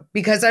would do,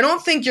 because I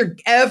don't think you're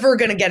ever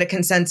going to get a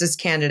consensus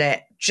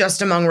candidate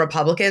just among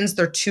Republicans.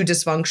 They're too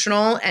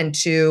dysfunctional and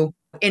too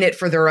in it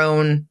for their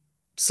own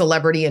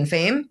celebrity and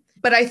fame.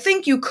 But I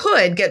think you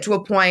could get to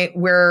a point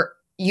where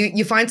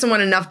you find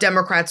someone enough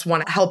Democrats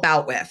want to help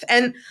out with.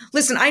 And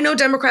listen, I know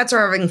Democrats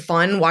are having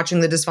fun watching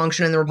the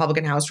dysfunction in the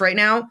Republican House right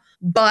now,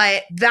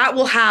 but that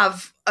will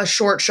have a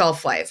short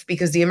shelf life,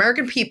 because the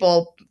American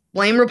people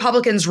blame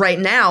Republicans right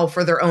now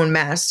for their own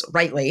mess,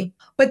 rightly,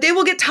 but they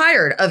will get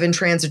tired of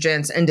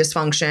intransigence and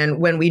dysfunction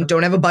when we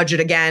don't have a budget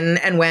again,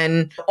 and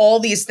when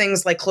all these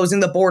things like closing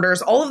the borders,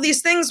 all of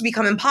these things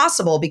become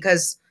impossible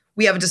because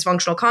we have a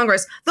dysfunctional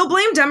Congress. They'll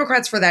blame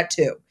Democrats for that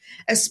too,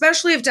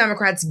 especially if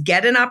Democrats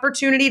get an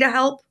opportunity to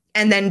help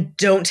and then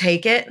don't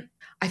take it.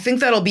 I think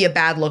that'll be a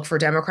bad look for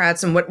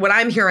Democrats. And what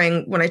I'm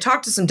hearing when I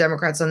talk to some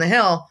Democrats on the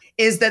Hill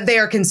is that they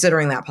are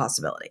considering that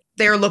possibility.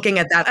 They are looking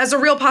at that as a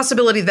real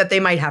possibility that they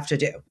might have to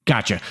do.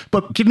 Gotcha.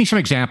 But give me some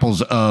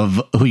examples of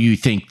who you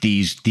think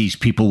these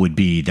people would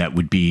be that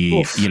would be,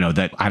 Oof.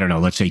 that, I don't know,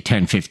 let's say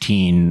 10,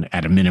 15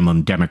 at a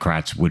minimum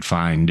Democrats would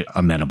find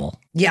amenable.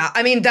 Yeah,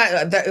 I mean,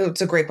 that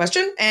it's a great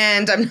question,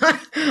 and I'm not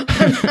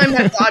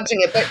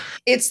dodging it, but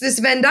it's this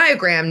Venn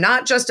diagram,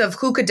 not just of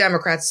who could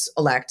Democrats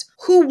elect,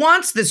 who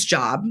wants this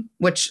job,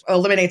 which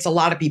eliminates a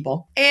lot of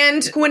people,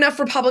 and who enough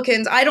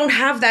Republicans. I don't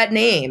have that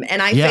name,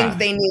 and I think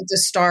they need to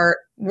start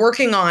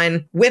working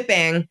on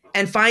whipping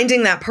and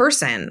finding that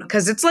person,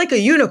 because it's like a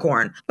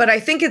unicorn. But I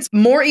think it's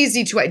more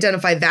easy to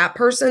identify that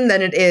person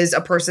than it is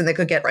a person that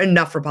could get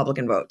enough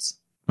Republican votes.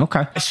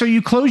 Okay. So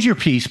you close your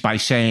piece by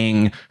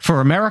saying,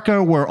 for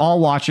America, we're all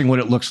watching what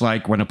it looks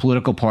like when a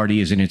political party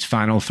is in its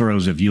final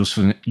throes of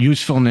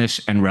usefulness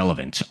and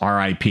relevance,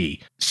 RIP.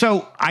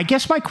 So I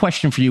guess my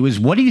question for you is,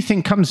 what do you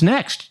think comes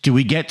next? Do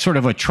we get sort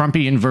of a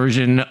Trumpian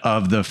version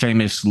of the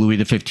famous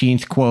Louis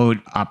XV quote,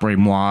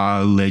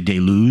 après-moi le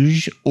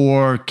déluge,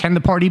 or can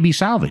the party be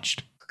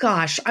salvaged?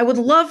 Gosh, I would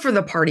love for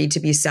the party to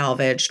be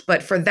salvaged,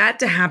 but for that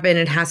to happen,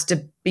 it has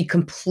to be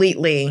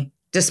completely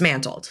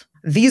dismantled.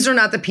 These are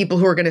not the people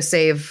who are going to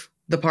save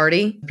the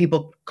party,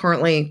 people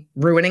currently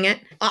ruining it.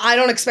 I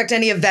don't expect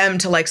any of them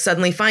to like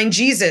suddenly find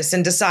Jesus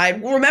and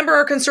decide, well, remember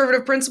our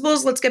conservative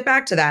principles? Let's get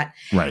back to that.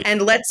 Right.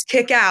 And let's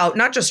kick out,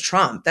 not just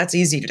Trump, that's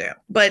easy to do,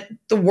 but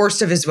the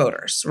worst of his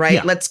voters, right?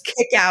 Yeah. Let's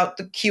kick out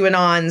the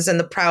QAnons and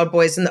the Proud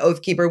Boys and the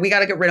Oath Keeper. We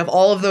got to get rid of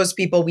all of those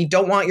people. We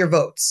don't want your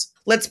votes.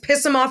 Let's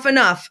piss them off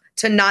enough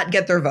to not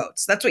get their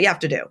votes. That's what you have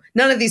to do.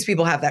 None of these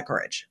people have that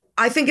courage.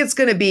 I think it's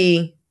going to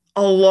be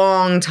a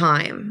long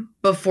time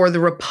before the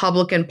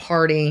Republican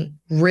Party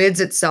rids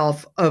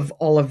itself of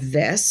all of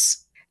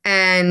this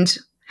and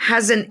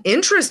has an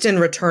interest in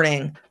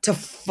returning to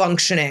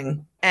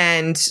functioning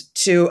and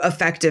to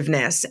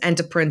effectiveness and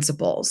to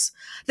principles.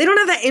 They don't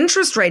have that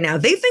interest right now.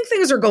 They think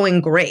things are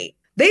going great.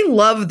 They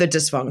love the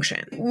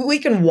dysfunction. We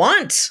can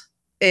want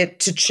it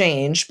to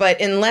change,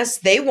 but unless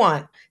they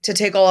want to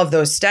take all of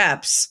those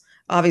steps,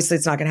 obviously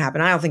it's not going to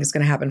happen. I don't think it's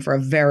going to happen for a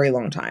very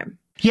long time.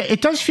 Yeah,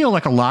 it does feel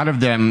like a lot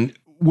of them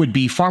would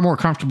be far more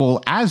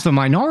comfortable as the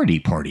minority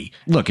party.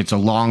 Look, it's a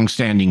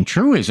long-standing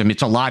truism.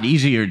 It's a lot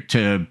easier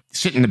to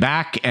sit in the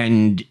back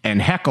and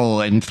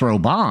heckle and throw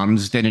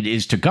bombs than it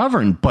is to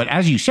govern. But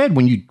as you said,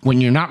 when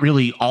you're not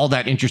really all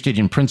that interested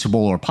in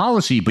principle or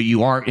policy, but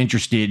you are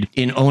interested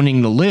in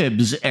owning the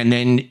libs, and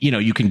then,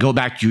 you can go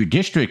back to your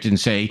district and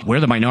say, we're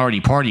the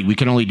minority party. We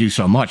can only do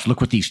so much. Look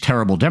what these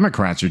terrible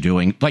Democrats are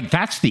doing. Like,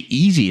 that's the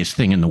easiest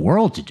thing in the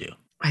world to do.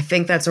 I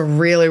think that's a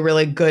really,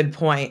 really good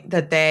point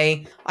that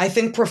they, I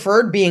think,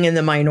 preferred being in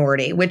the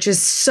minority, which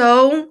is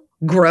so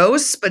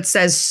gross, but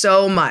says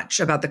so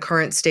much about the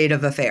current state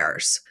of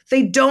affairs.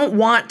 They don't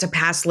want to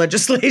pass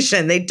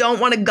legislation. They don't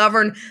want to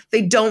govern.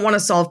 They don't want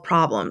to solve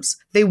problems.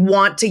 They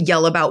want to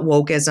yell about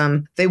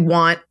wokeism. They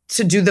want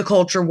to do the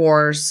culture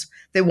wars.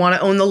 They want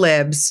to own the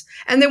libs,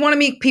 and they want to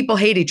make people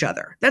hate each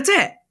other. That's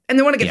it. And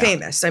they want to get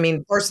famous. I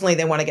mean, personally,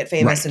 they want to get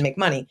famous and make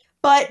money.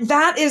 But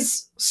that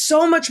is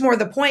so much more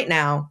the point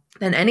now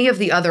than any of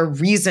the other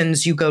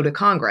reasons you go to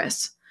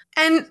Congress.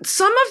 And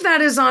some of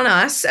that is on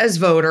us as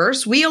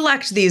voters. We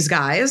elect these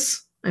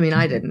guys. I mean,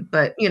 I didn't,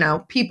 but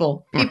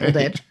people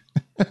did.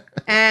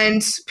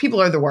 And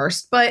people are the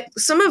worst. But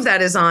some of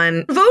that is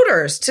on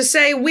voters to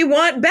say, we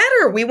want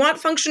better. We want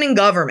functioning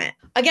government.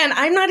 Again,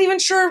 I'm not even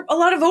sure a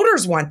lot of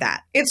voters want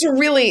that. It's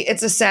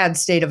a sad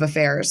state of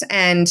affairs.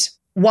 And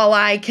while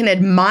I can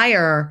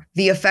admire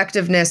the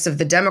effectiveness of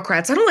the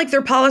Democrats, I don't like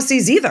their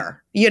policies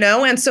either,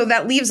 And so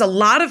that leaves a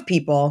lot of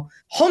people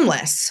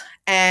homeless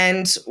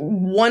and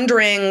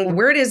wondering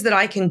where it is that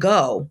I can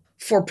go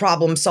for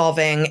problem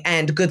solving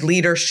and good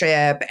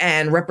leadership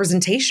and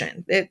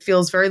representation. It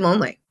feels very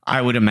lonely.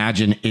 I would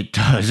imagine it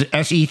does.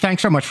 S.E.,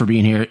 thanks so much for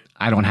being here.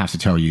 I don't have to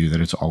tell you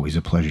that it's always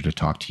a pleasure to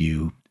talk to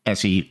you.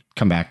 S.E.,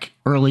 come back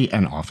early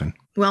and often.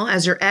 Well,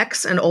 as your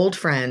ex and old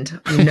friend,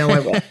 I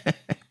will.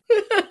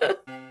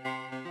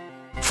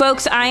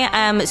 Folks, I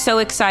am so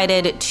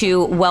excited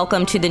to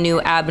welcome to the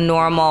new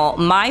Abnormal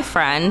my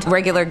friend,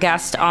 regular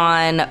guest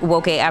on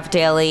Woke AF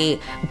Daily,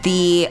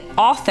 the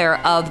author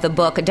of the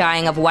book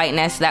Dying of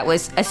Whiteness that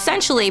was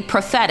essentially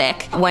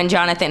prophetic when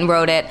Jonathan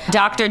wrote it,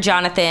 Dr.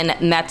 Jonathan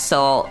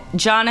Metzl.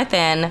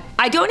 Jonathan,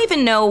 I don't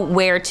even know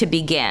where to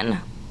begin,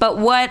 but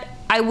what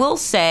I will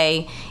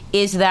say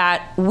is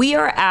that we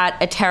are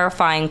at a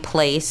terrifying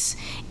place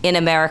in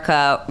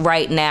America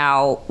right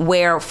now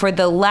where for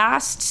the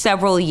last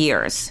several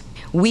years,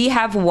 we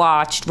have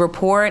watched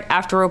report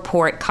after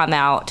report come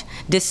out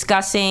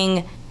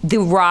discussing the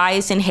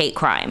rise in hate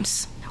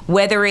crimes,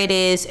 whether it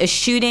is a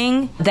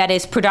shooting that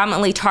is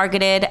predominantly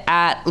targeted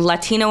at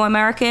Latino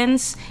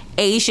Americans,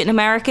 Asian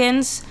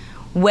Americans,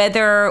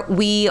 whether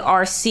we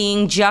are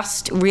seeing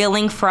just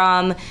reeling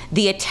from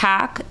the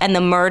attack and the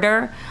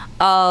murder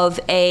of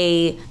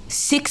a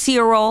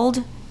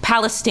 6-year-old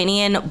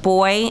Palestinian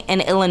boy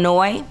in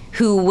Illinois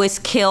who was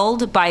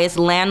killed by his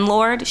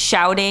landlord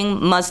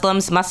shouting,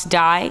 "Muslims must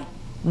die."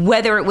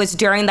 Whether it was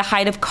during the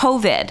height of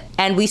COVID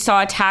and we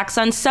saw attacks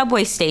on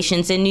subway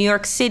stations in New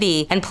York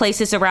City and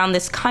places around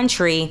this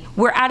country,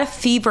 we're at a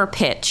fever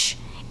pitch,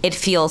 it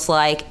feels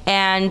like.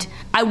 And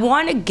I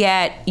want to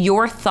get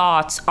your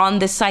thoughts on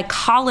the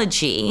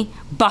psychology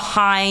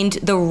behind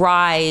the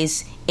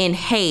rise in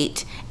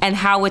hate and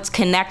how it's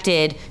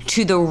connected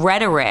to the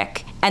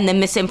rhetoric and the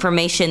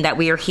misinformation that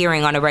we are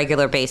hearing on a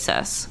regular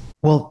basis.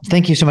 Well,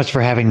 thank you so much for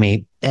having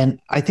me. And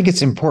I think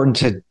it's important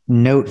to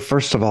note,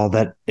 first of all,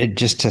 that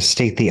just to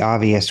state the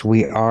obvious,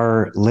 we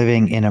are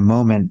living in a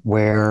moment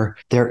where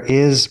there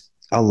is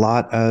a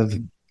lot of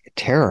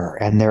terror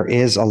and there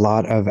is a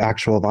lot of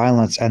actual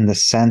violence, and the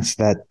sense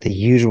that the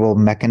usual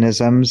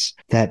mechanisms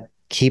that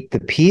keep the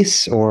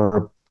peace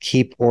or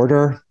keep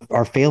order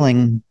are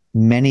failing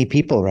many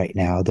people right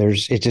now.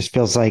 It just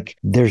feels like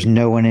there's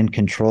no one in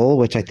control,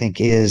 which I think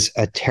is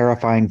a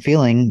terrifying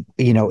feeling,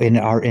 in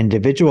our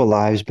individual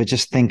lives. But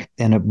just think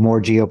in a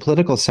more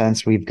geopolitical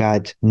sense, we've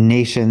got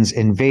nations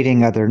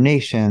invading other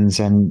nations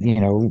and,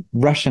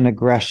 Russian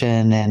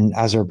aggression and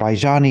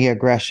Azerbaijani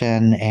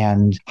aggression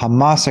and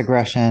Hamas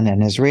aggression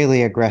and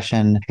Israeli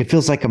aggression. It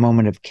feels like a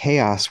moment of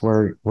chaos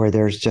where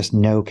there's just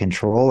no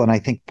control. And I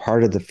think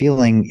part of the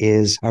feeling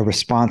is a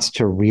response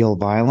to real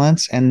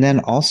violence, and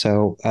then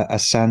also a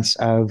sense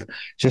of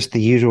just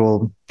the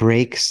usual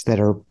brakes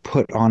that are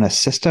put on a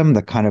system,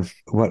 the kind of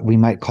what we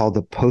might call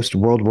the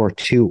post-World War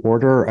II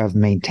order of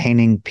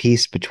maintaining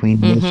peace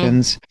between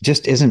nations,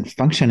 just isn't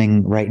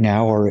functioning right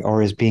now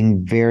or is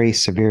being very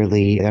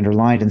severely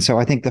underlined. And so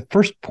I think the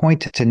first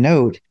point to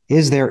note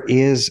is there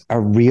is a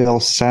real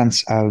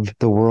sense of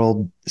the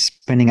world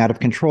spinning out of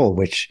control,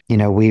 which,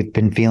 we've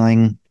been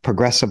feeling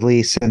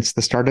progressively since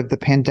the start of the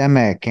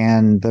pandemic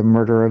and the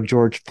murder of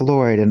George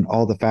Floyd and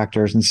all the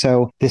factors. And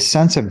so this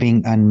sense of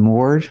being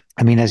unmoored,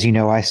 as you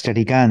know, I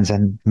study guns,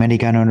 and many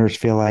gun owners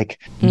feel like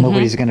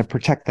nobody's going to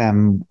protect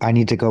them. I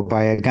need to go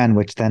buy a gun,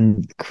 which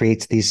then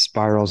creates these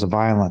spirals of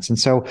violence. And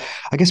so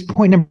I guess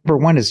point number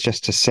one is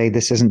just to say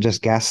this isn't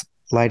just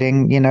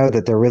gaslighting,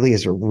 that there really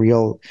is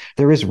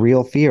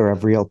real fear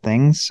of real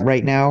things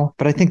right now.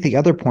 But I think the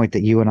other point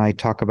that you and I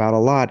talk about a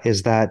lot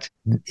is that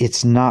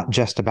it's not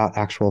just about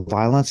actual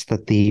violence,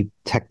 that the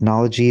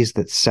technologies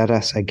that set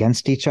us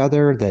against each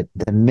other, that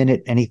the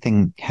minute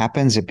anything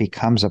happens, it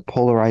becomes a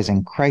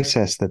polarizing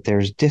crisis, that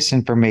there's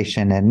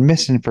disinformation and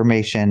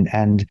misinformation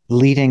and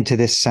leading to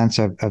this sense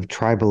of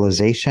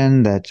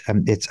tribalization, that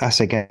it's us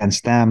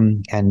against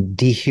them and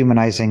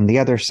dehumanizing the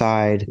other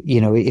side.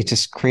 It's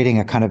just creating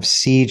a kind of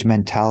siege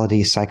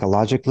mentality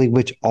psychologically,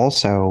 which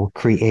also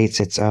creates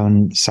its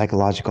own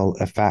psychological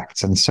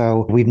effects. And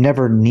so we've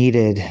never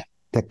needed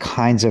the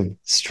kinds of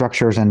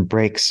structures and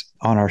breaks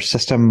on our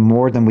system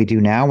more than we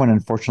do now. And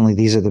unfortunately,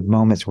 these are the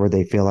moments where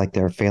they feel like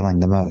they're failing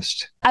the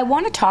most. I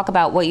want to talk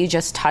about what you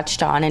just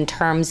touched on in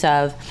terms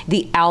of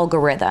the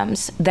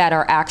algorithms that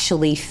are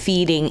actually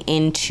feeding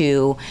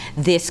into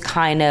this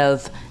kind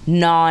of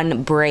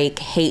non-break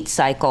hate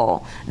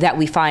cycle that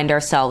we find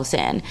ourselves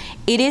in.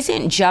 It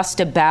isn't just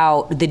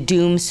about the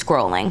doom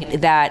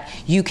scrolling that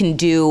you can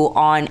do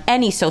on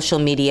any social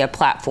media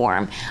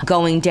platform,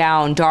 going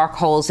down dark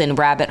holes and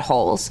rabbit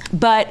holes,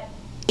 but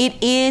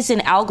it is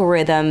an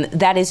algorithm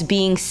that is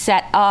being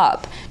set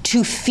up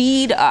to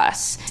feed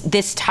us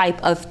this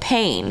type of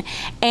pain.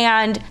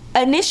 And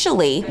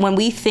initially, when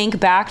we think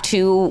back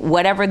to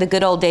whatever the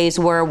good old days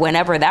were,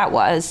 whenever that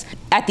was,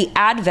 at the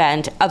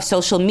advent of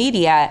social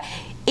media,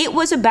 It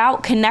was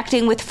about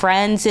connecting with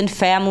friends and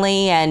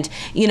family and,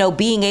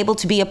 being able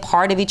to be a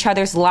part of each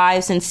other's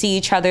lives and see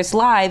each other's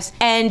lives.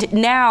 And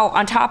now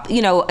on top,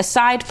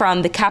 aside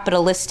from the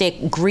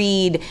capitalistic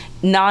greed,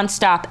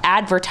 nonstop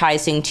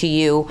advertising to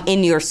you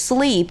in your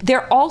sleep,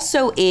 there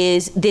also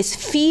is this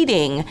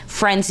feeding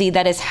frenzy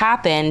that has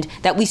happened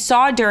that we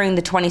saw during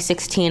the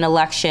 2016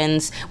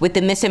 elections with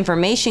the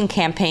misinformation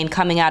campaign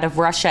coming out of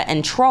Russia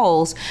and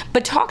trolls.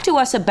 But talk to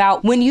us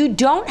about when you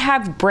don't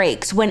have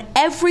breaks, when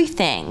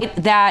everything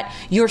that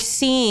you're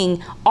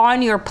seeing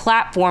on your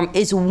platform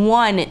is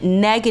one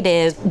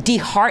negative,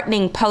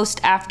 disheartening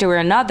post after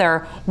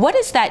another. What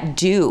does that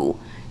do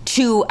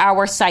to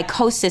our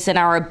psychosis and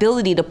our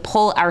ability to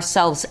pull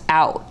ourselves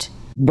out?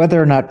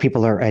 Whether or not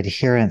people are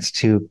adherents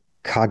to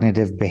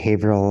cognitive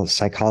behavioral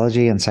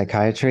psychology and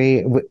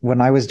psychiatry.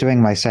 When I was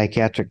doing my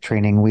psychiatric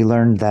training, we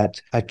learned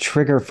that a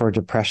trigger for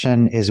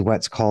depression is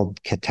what's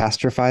called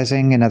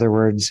catastrophizing. In other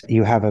words,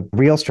 you have a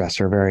real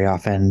stressor very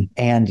often,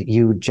 and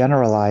you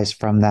generalize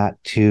from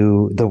that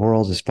to the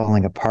world is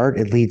falling apart.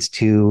 It leads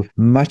to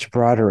much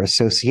broader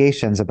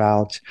associations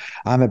about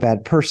I'm a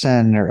bad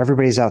person, or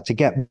everybody's out to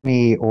get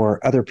me,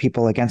 or other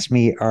people against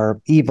me are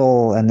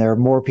evil, and there are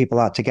more people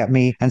out to get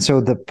me. And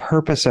so the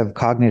purpose of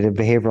cognitive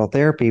behavioral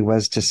therapy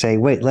was to say,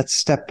 wait, let's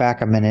step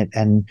back a minute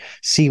and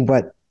see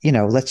what,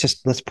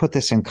 let's put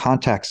this in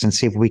context and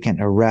see if we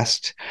can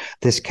arrest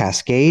this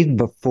cascade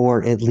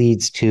before it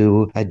leads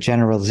to a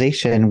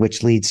generalization,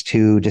 which leads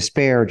to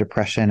despair,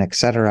 depression,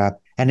 etc.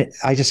 And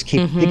I just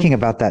keep thinking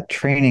about that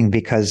training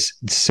because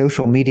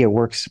social media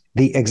works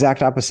the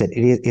exact opposite.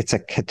 It's a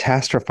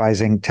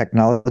catastrophizing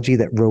technology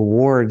that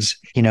rewards,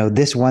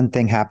 this one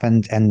thing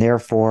happened and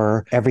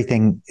therefore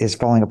everything is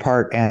falling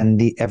apart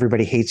and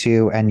everybody hates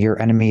you and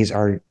your enemies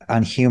are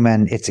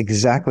unhuman. It's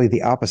exactly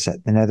the opposite.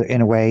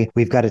 In a way,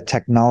 we've got a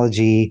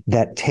technology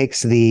that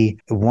takes the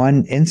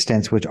one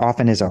instance, which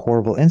often is a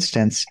horrible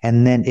instance,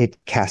 and then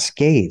it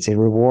cascades. It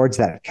rewards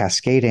that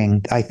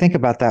cascading. I think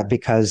about that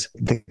because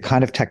the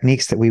kind of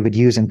techniques that we would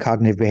use in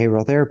cognitive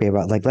behavioral therapy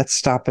about let's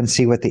stop and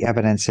see what the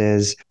evidence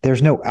is.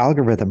 There's no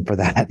algorithm for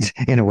that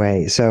in a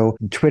way. So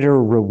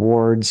Twitter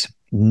rewards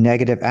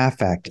negative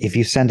affect. If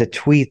you send a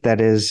tweet that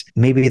is,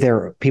 maybe there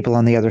are people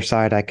on the other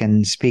side I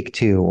can speak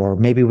to, or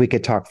maybe we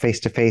could talk face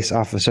to face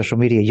off of social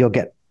media, you'll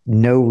get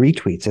no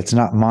retweets. It's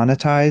not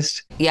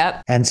monetized.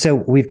 Yep. And so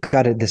we've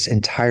got this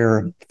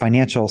entire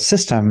financial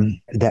system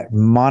that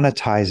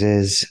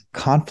monetizes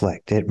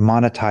conflict. It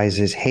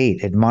monetizes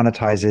hate. It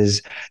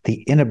monetizes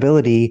the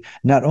inability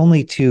not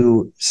only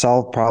to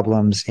solve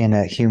problems in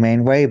a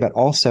humane way, but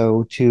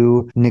also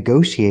to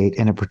negotiate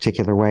in a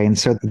particular way. And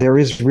so there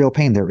is real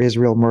pain. There is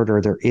real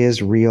murder. There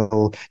is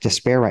real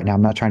despair right now.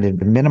 I'm not trying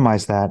to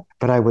minimize that,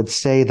 but I would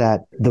say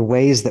that the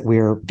ways that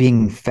we're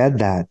being fed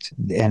that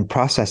and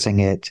processing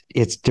it,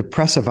 it's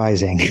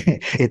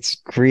depressivizing. It's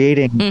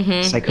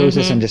creating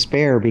psychosis and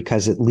despair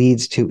because it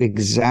leads to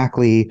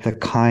exactly the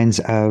kinds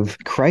of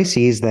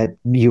crises that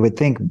you would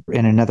think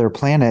in another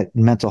planet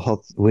mental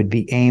health would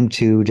be aimed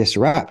to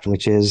disrupt,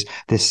 which is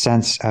this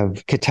sense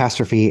of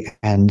catastrophe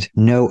and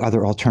no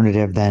other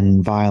alternative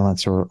than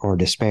violence or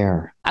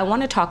despair. I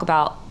want to talk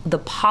about the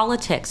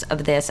politics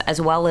of this as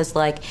well as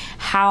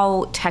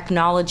how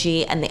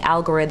technology and the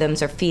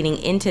algorithms are feeding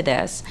into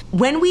this.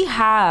 When we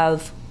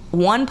have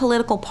one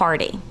political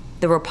party,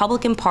 the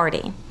Republican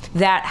Party,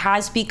 that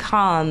has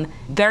become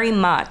very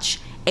much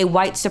a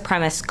white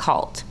supremacist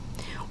cult,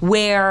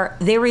 where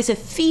there is a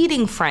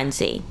feeding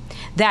frenzy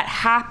that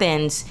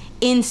happens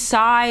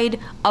inside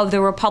of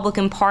the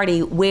Republican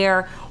Party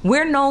where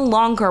we're no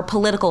longer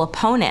political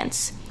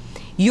opponents.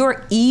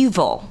 You're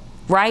evil,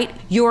 right?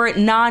 You're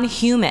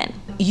non-human.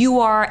 You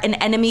are an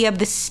enemy of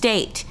the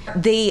state.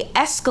 The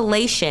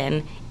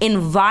escalation in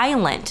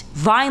violent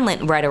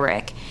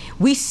rhetoric,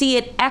 we see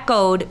it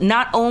echoed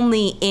not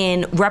only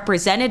in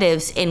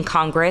representatives in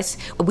Congress,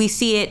 we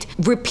see it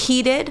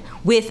repeated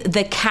with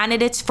the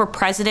candidates for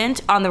president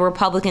on the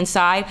Republican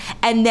side,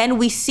 and then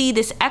we see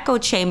this echo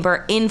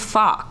chamber in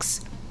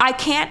Fox. I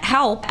can't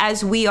help,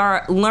 as we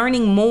are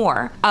learning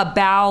more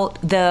about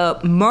the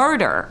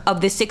murder of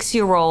the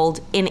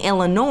 6-year-old in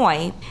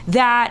Illinois,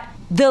 that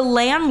the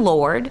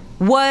landlord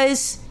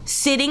was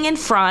sitting in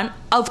front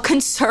of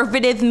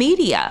conservative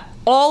media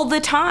all the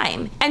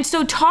time. And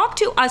so talk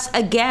to us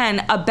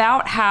again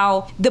about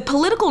how the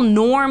political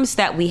norms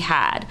that we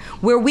had,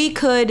 where we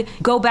could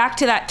go back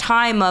to that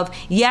time of,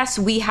 yes,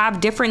 we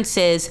have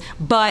differences,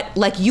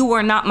 but you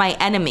are not my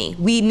enemy.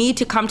 We need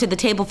to come to the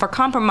table for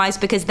compromise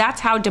because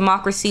that's how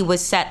democracy was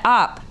set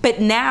up.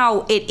 But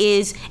now it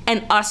is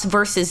an us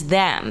versus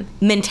them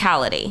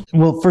mentality.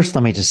 Well, first,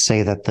 let me just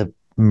say that the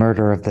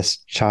murder of this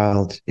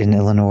child in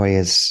Illinois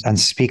is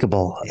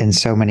unspeakable in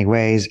so many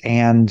ways.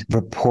 And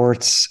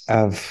reports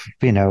of,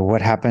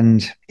 what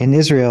happened in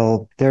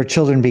Israel, there are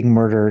children being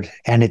murdered,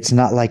 and it's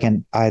not like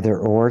an either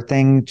or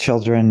thing.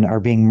 Children are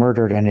being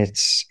murdered, and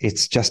it's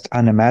just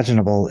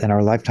unimaginable in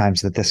our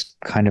lifetimes that this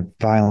kind of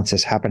violence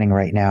is happening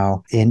right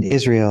now in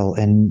Israel,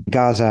 in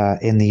Gaza,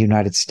 in the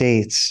United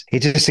States. It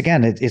just,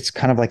 again, it's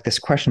kind of like this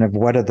question of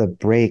what are the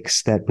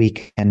breaks that we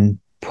can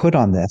put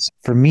on this.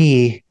 For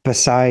me,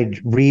 beside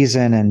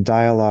reason and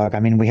dialogue, I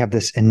mean, we have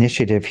this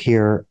initiative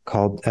here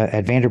called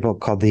at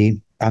Vanderbilt called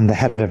I'm the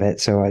head of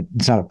it, so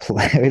it's not a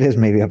plug. It is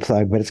maybe a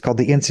plug, but it's called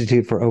the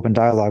Institute for Open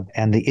Dialogue.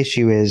 And the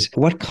issue is,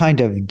 what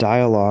kind of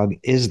dialogue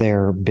is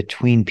there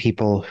between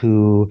people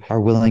who are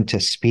willing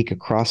to speak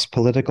across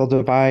political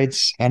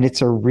divides? And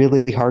it's a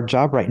really hard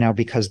job right now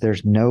because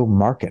there's no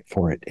market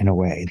for it in a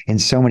way. In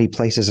so many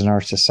places in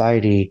our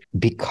society,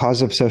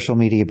 because of social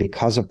media,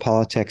 because of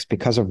politics,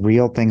 because of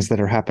real things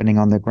that are happening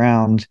on the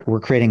ground, we're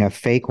creating a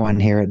fake one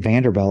here at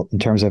Vanderbilt in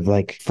terms of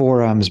like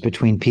forums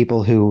between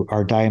people who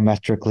are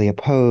diametrically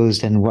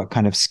opposed, and what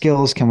kind of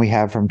skills can we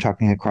have from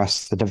talking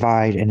across the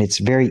divide. And it's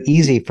very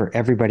easy for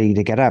everybody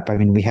to get up. I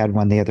mean, we had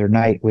one the other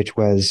night, which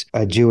was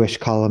a Jewish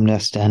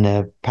columnist and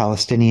a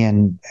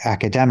Palestinian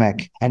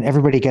academic. And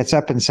everybody gets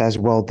up and says,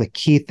 well, the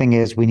key thing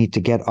is we need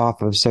to get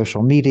off of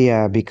social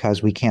media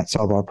because we can't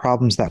solve our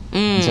problems that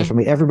social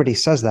media. Everybody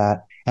says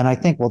that. And I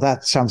think, well,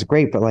 that sounds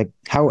great, but like,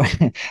 how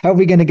are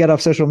we going to get off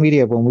social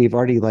media when we've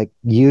already like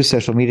used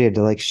social media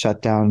to like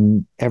shut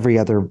down every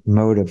other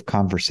mode of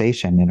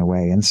conversation in a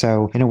way? And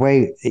so in a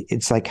way,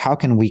 it's like, how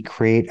can we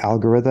create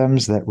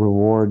algorithms that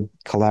reward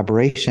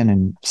collaboration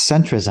and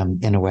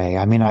centrism in a way?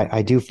 I mean,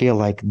 I do feel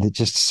like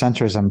just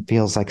centrism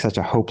feels like such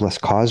a hopeless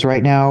cause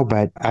right now.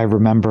 But I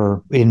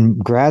remember in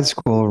grad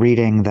school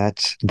reading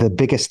that the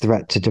biggest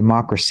threat to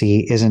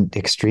democracy isn't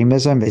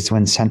extremism, it's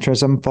when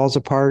centrism falls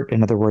apart.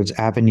 In other words,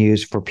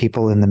 avenues for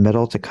people in the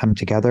middle to come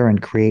together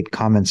and create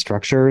common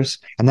structures.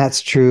 And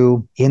that's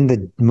true in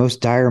the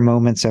most dire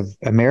moments of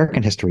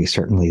American history,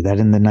 certainly, that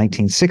in the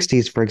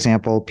 1960s, for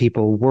example,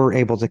 people were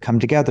able to come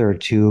together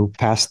to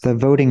pass the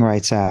Voting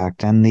Rights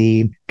Act and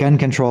the Gun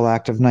Control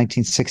Act of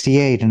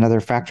 1968 and other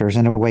factors.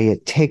 In a way,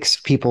 it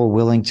takes people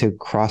willing to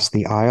cross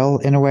the aisle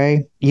in a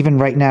way. Even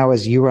right now,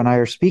 as you and I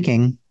are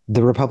speaking,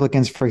 the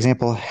Republicans, for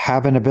example,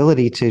 have an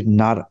ability to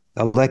not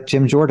elect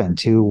Jim Jordan,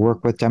 to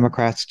work with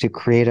Democrats to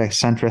create a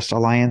centrist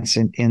alliance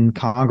in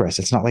Congress.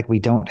 It's not like we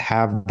don't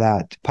have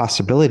that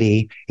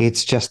possibility.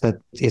 It's just that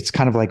it's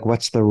kind of like,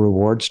 what's the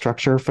reward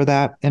structure for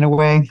that in a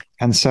way?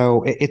 And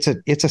so it's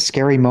a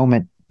scary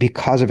moment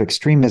because of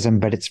extremism,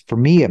 but it's for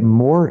me a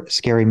more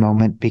scary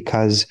moment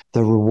because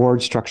the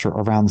reward structure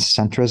around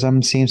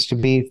centrism seems to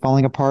be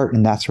falling apart.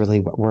 And that's really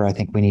where I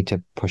think we need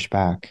to push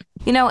back.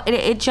 You know,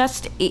 it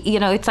just, you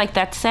know, it's like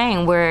that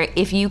saying where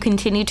if you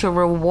continue to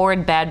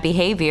reward bad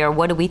behavior,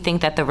 what do we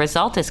think that the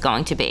result is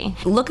going to be?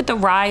 Look at the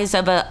rise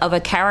of a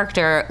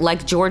character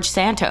like George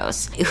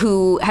Santos,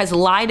 who has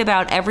lied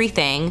about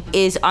everything,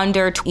 is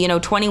under,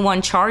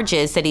 21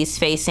 charges that he's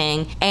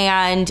facing,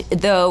 and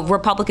the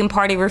Republican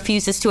Party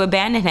refuses to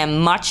abandon him,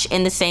 much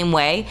in the same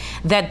way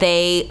that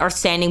they are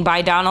standing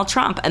by Donald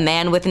Trump, a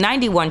man with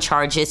 91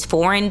 charges,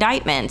 4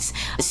 indictments,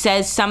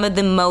 says some of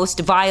the most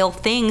vile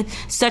things,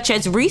 such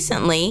as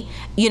recently,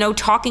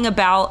 talking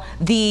about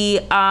the,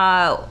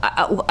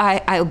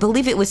 I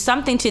believe it was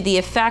something to the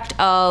effect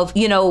of,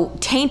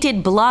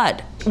 tainted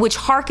blood, which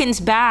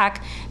harkens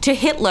back to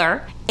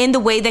Hitler in the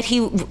way that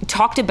he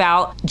talked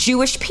about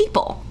Jewish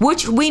people,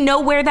 which we know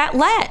where that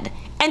led.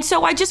 And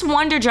so I just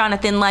wonder,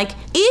 Jonathan,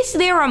 is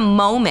there a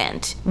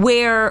moment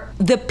where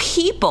the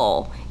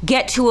people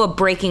get to a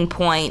breaking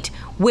point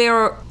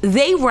where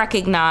they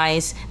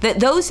recognize that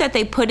those that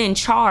they put in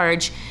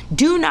charge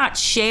do not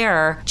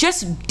share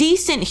just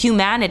decent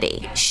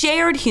humanity,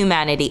 shared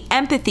humanity,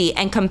 empathy,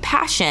 and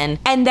compassion,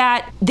 and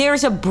that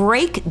there's a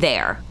break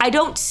there? I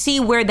don't see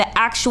where the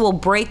actual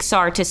breaks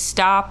are to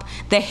stop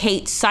the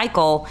hate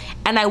cycle.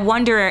 And I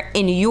wonder,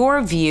 in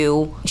your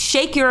view,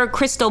 shake your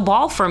crystal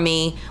ball for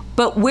me,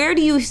 but where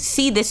do you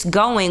see this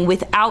going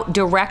without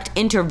direct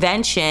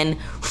intervention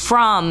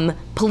from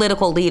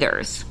political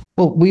leaders?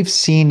 Well, we've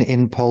seen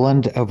in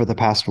Poland over the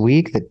past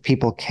week that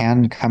people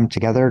can come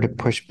together to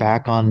push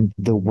back on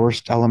the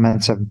worst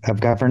elements of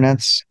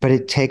governance, but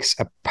it takes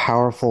a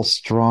powerful,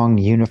 strong,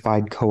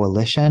 unified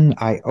coalition.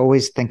 I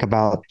always think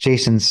about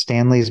Jason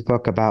Stanley's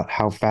book about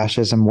how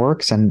fascism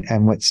works, and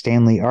what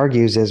Stanley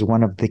argues is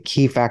one of the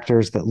key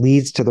factors that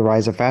leads to the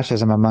rise of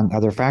fascism, among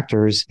other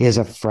factors, is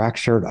a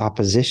fractured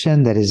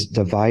opposition that is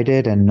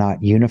divided and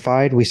not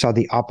unified. We saw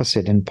the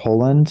opposite in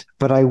Poland,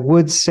 but I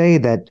would say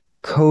that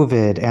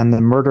COVID and the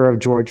murder of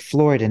George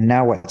Floyd, and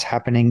now what's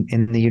happening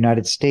in the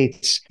United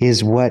States,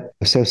 is what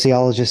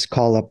sociologists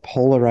call a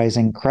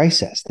polarizing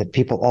crisis, that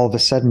people all of a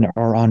sudden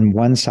are on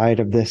one side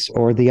of this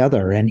or the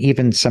other. And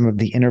even some of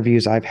the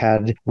interviews I've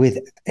had with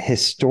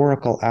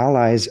historical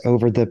allies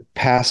over the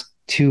past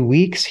 2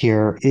 weeks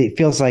here, it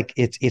feels like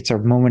it's a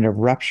moment of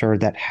rupture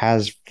that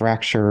has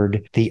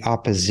fractured the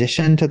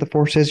opposition to the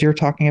forces you're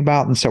talking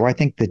about. And so I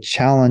think the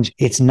challenge,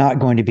 it's not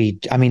going to be,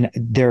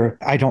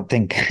 I don't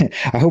think,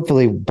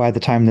 hopefully by the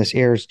time this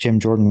airs,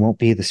 Jim Jordan won't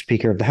be the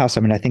Speaker of the House.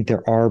 I think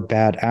there are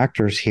bad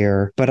actors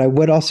here, but I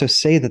would also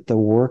say that the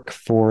work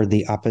for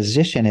the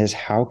opposition is,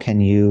 how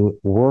can you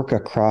work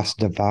across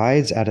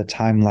divides at a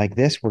time like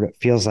this where it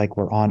feels like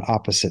we're on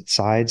opposite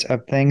sides of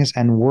things,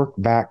 and work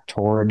back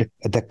toward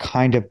the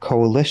kind of coalition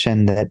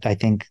coalition that I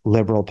think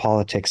liberal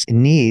politics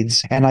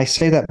needs. And I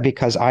say that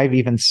because I've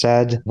even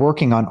said,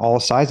 working on all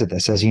sides of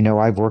this, as you know,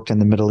 I've worked in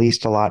the Middle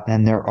East a lot,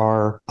 and there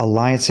are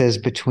alliances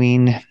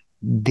between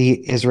the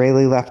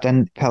Israeli left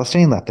and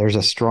Palestinian left. There's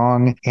a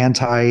strong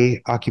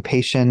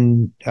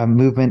anti-occupation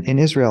movement in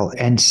Israel.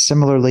 And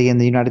similarly, in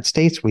the United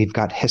States, we've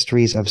got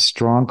histories of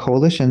strong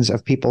coalitions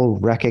of people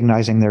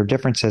recognizing their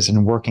differences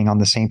and working on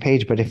the same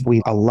page. But if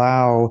we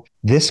allow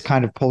this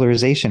kind of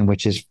polarization,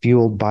 which is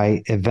fueled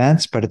by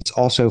events, but it's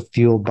also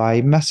fueled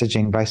by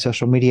messaging, by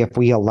social media, if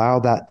we allow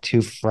that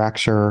to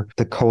fracture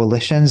the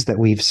coalitions that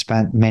we've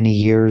spent many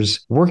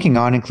years working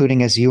on,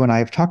 including, as you and I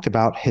have talked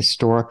about,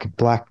 historic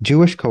Black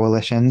Jewish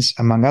coalitions,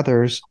 among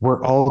others,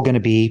 we're all going to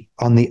be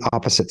on the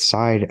opposite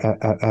side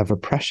of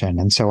oppression.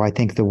 And so I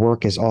think the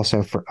work is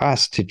also for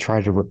us to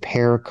try to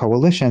repair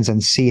coalitions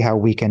and see how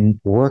we can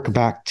work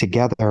back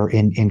together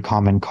in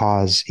common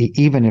cause,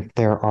 even if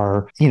there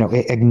are,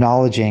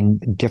 acknowledging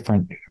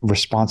different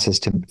responses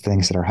to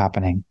things that are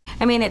happening.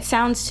 I mean, it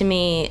sounds to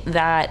me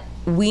that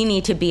we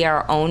need to be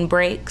our own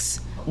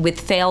brakes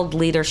with failed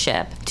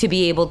leadership to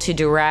be able to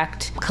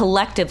direct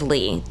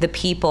collectively the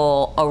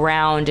people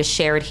around a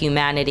shared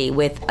humanity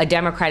with a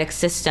democratic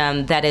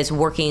system that is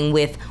working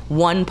with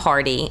one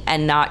party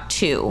and not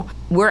two.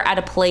 We're at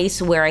a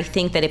place where I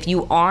think that if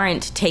you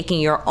aren't taking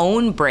your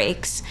own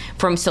breaks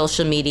from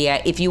social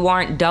media, if you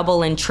aren't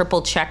double and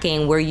triple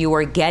checking where you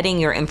are getting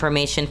your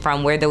information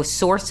from, where those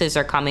sources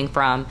are coming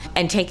from,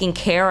 and taking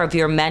care of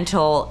your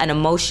mental and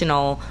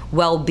emotional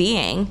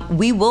well-being,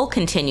 we will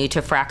continue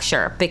to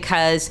fracture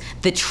because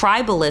the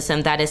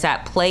tribalism that is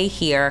at play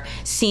here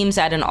seems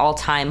at an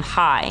all-time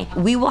high.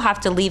 We will have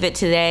to leave it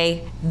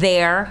today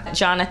there,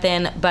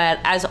 Jonathan, but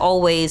as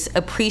always,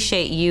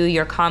 appreciate you,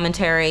 your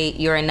commentary,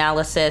 your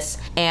analysis,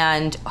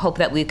 and hope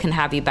that we can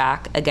have you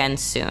back again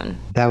soon.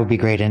 That would be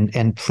great.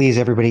 And please,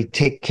 everybody,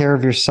 take care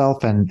of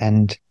yourself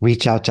and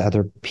reach out to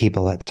other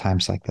people at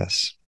times like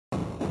this.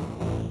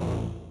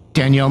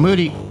 Danielle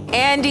Moody.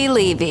 Andy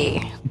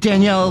Levy.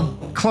 Danielle,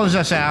 close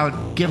us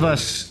out. Give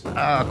us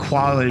a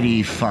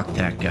quality fuck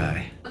that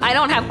guy. I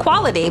don't have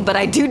quality, but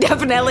I do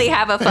definitely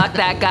have a fuck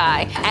that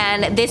guy.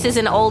 And this is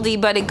an oldie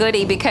but a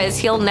goodie because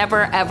he'll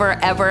never, ever,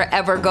 ever,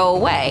 ever go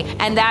away.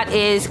 And that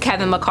is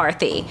Kevin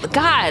McCarthy.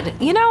 God,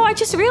 I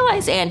just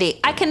realized, Andy,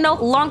 I can no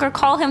longer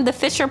call him the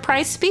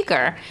Fisher-Price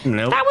speaker.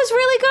 Nope. That was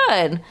really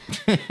good.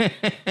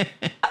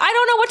 I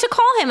don't know what to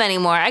call him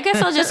anymore. I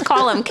guess I'll just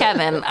call him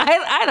Kevin.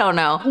 I don't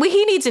know.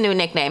 He needs a new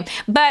nickname.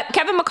 But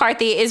Kevin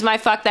McCarthy is my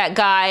fuck that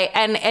guy.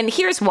 And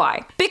here's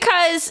why.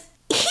 Because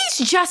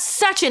he's just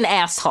such an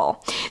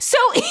asshole. So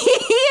he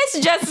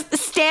is just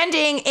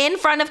standing in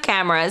front of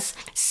cameras,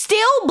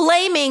 still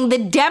blaming the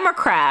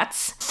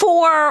Democrats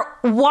for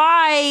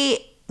why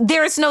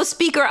there's no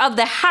Speaker of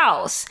the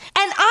House.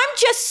 And I'm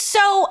just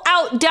so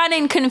outdone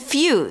and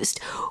confused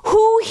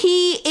who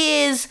he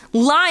is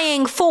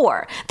lying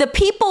for. The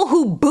people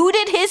who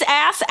booted his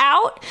ass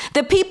out,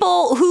 the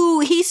people who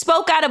he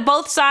spoke out of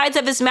both sides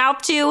of his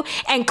mouth to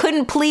and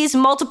couldn't please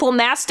multiple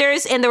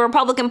masters in the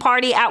Republican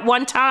Party at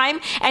one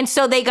time. And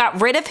so they got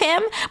rid of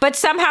him. But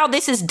somehow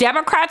this is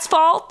Democrats'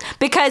 fault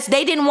because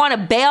they didn't want to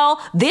bail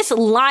this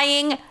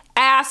lying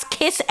ass,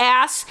 kiss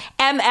ass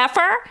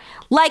MFer.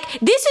 Like,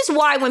 this is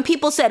why when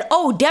people said,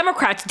 oh,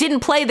 Democrats didn't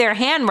play their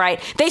hand right,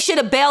 they should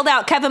have bailed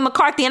out Kevin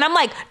McCarthy. And I'm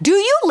like, do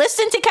you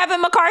listen to Kevin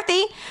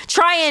McCarthy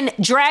try and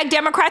drag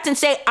Democrats and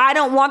say, I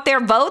don't want their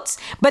votes?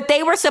 But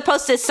they were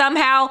supposed to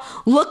somehow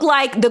look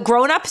like the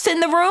grown-ups in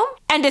the room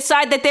and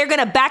decide that they're going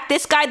to back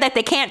this guy that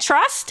they can't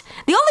trust?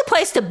 The only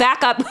place to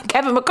back up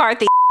Kevin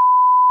McCarthy,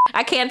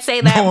 I can't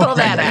say that. Pull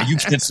that out. You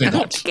can't say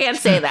that. Can't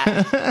say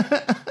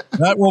that.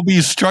 That will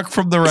be struck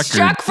from the record.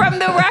 Struck from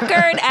the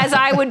record as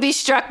I would be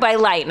struck by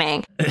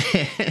lightning.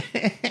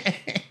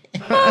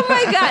 Oh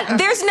my God.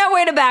 There's no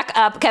way to back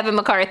up Kevin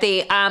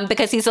McCarthy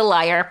because he's a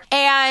liar.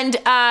 And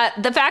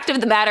the fact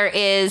of the matter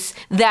is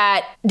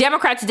that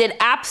Democrats did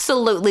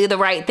absolutely the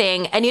right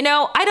thing. And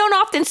I don't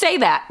often say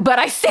that, but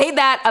I say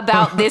that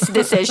about this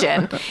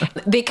decision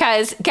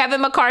because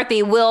Kevin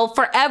McCarthy will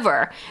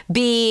forever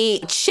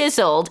be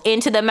chiseled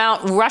into the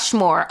Mount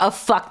Rushmore of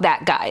fuck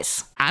that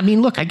guys. I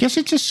mean, look, I guess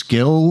it's a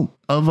skill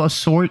of a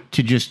sort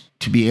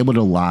to be able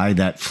to lie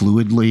that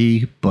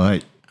fluidly,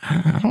 but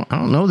I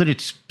don't know that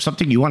it's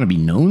something you want to be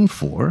known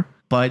for.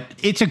 But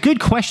it's a good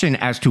question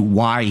as to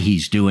why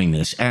he's doing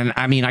this. And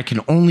I mean, I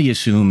can only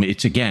assume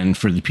it's, again,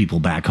 for the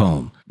people back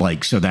home,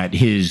 like so that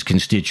his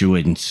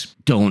constituents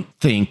don't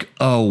think,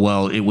 oh,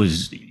 well, it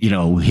was,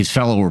 his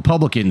fellow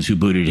Republicans who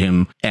booted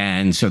him.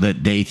 And so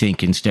that they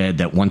think instead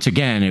that once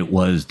again, it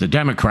was the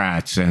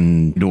Democrats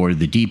or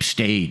the deep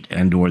state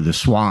or the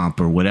swamp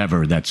or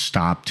whatever that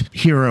stopped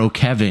Hero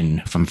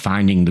Kevin from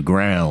finding the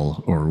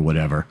Grail or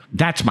whatever.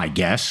 That's my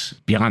guess.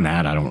 Beyond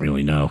that, I don't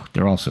really know.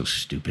 They're all so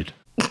stupid.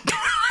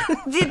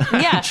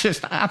 Yeah.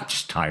 I'm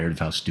just tired of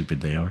how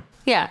stupid they are.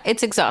 Yeah,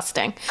 it's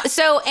exhausting.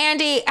 So,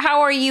 Andy,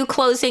 how are you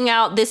closing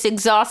out this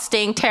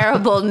exhausting,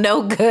 terrible,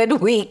 no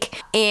good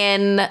week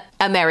in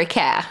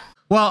America?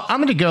 Well, I'm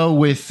going to go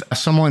with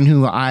someone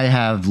who I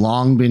have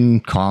long been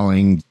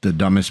calling the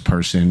dumbest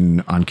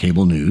person on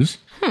cable news.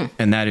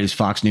 And that is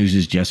Fox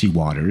News' Jesse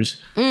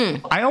Waters.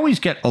 I always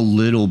get a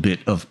little bit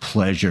of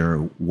pleasure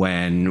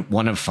when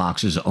one of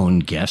Fox's own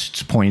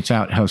guests points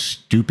out how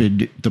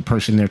stupid the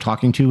person they're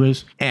talking to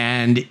is.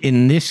 And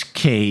in this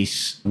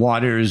case,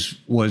 Waters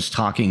was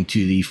talking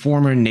to the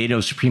former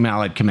NATO Supreme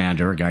Allied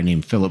Commander, a guy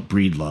named Philip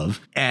Breedlove.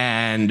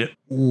 And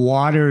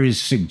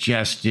Waters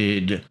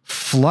suggested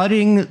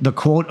flooding the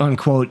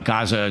quote-unquote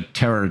Gaza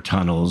terror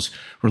tunnels,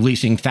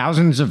 releasing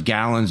thousands of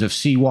gallons of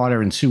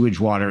seawater and sewage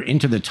water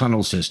into the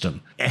tunnel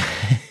system.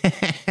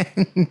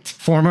 And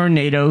former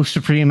NATO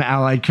Supreme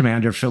Allied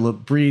Commander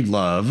Philip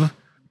Breedlove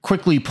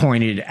quickly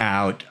pointed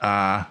out,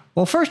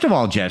 well, first of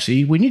all,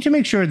 Jesse, we need to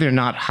make sure they're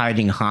not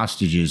hiding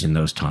hostages in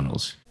those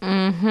tunnels.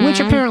 Which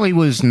apparently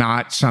was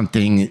not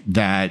something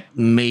that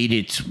made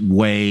its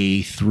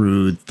way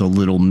through the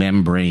little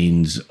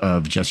membranes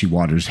of Jesse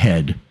Waters'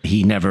 head.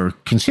 He never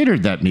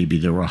considered that maybe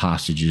there were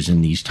hostages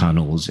in these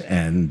tunnels,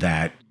 and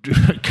that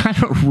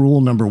kind of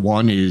rule number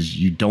one is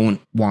you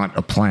don't want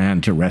a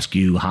plan to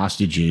rescue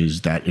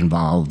hostages that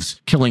involves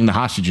killing the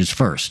hostages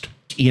first.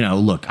 You know,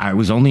 look, I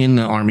was only in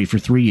the Army for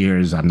 3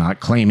 years. I'm not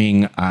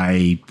claiming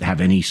I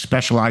have any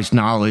specialized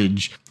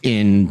knowledge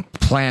in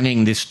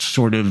planning this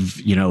sort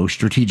of,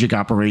 strategic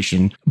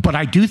operation. But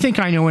I do think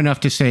I know enough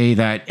to say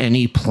that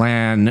any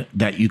plan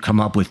that you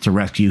come up with to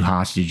rescue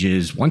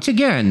hostages, once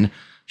again,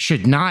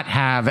 should not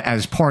have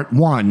as part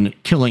one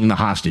killing the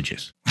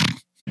hostages.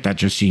 That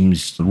just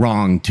seems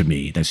wrong to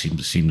me. That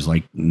seems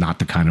like not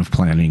the kind of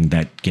planning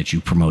that gets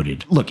you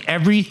promoted. Look,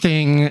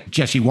 everything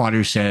Jesse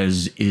Waters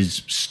says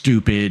is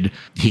stupid.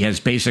 He has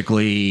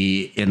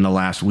basically, in the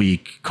last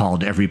week,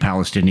 called every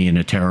Palestinian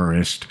a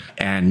terrorist.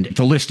 And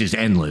the list is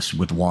endless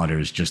with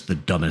Waters, just the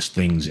dumbest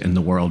things in the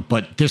world.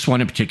 But this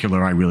one in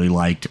particular I really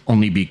liked,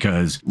 only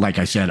because, like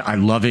I said, I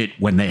love it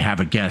when they have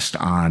a guest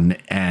on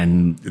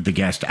and the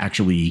guest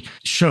actually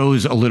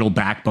shows a little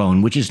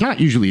backbone, which is not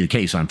usually the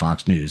case on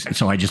Fox News. And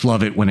so I just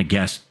love it when a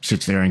guest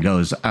sits there and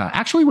goes,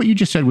 actually, what you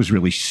just said was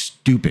really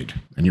stupid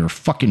and you're a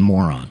fucking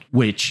moron,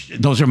 which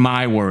those are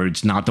my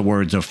words, not the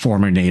words of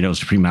former NATO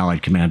Supreme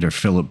Allied Commander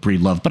Philip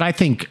Breedlove. But I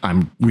think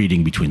I'm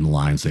reading between the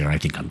lines there. I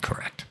think I'm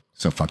correct.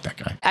 So fuck that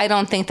guy. I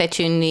don't think that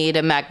you need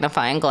a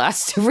magnifying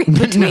glass to read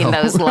between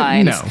those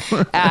lines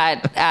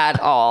at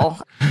all.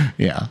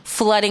 Yeah.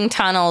 Flooding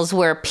tunnels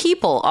where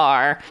people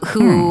are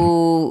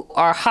who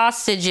are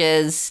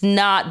hostages,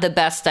 not the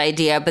best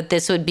idea, but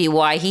this would be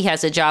why he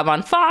has a job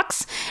on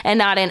Fox and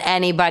not in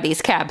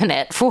anybody's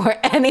cabinet for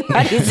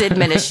anybody's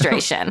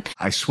administration.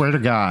 I swear to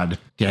God,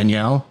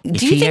 Danielle.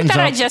 Do you think that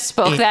I just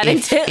spoke that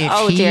into?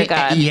 Dear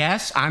God.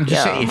 Yes, I'm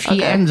just saying, if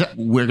he ends up,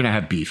 we're going to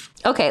have beef.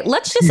 Okay,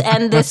 let's just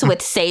end this with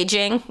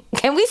saging.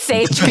 Can we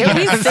sage? Can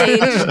we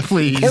sage?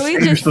 Please. Can we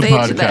just the sage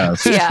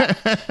podcast. that?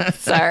 Yeah.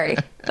 Sorry.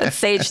 Let's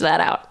sage that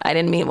out. I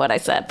didn't mean what I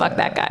said. Fuck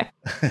that guy.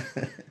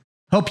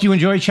 Hope you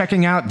enjoy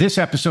checking out this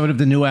episode of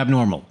The New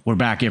Abnormal. We're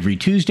back every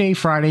Tuesday,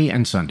 Friday,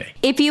 and Sunday.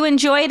 If you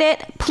enjoyed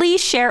it,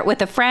 please share it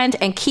with a friend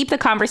and keep the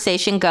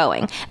conversation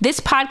going. This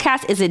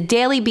podcast is a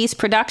Daily Beast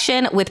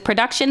production with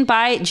production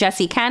by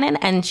Jesse Cannon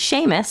and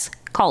Seamus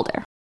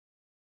Calder.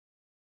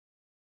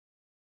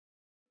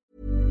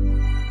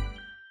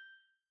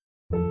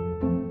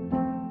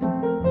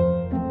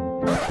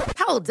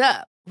 Hold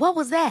up. What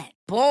was that?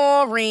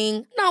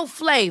 Boring. No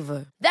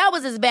flavor. That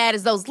was as bad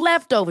as those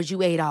leftovers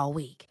you ate all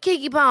week.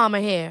 Keke Palmer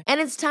here.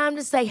 And it's time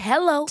to say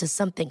hello to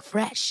something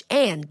fresh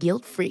and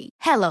guilt-free.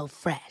 Hello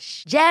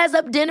Fresh. Jazz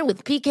up dinner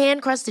with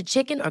pecan-crusted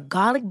chicken or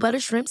garlic butter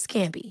shrimp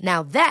scampi.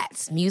 Now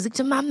that's music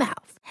to my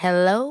mouth.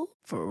 Hello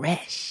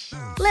Fresh.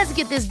 Let's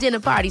get this dinner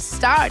party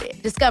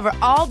started. Discover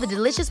all the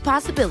delicious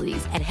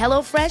possibilities at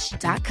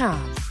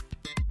HelloFresh.com.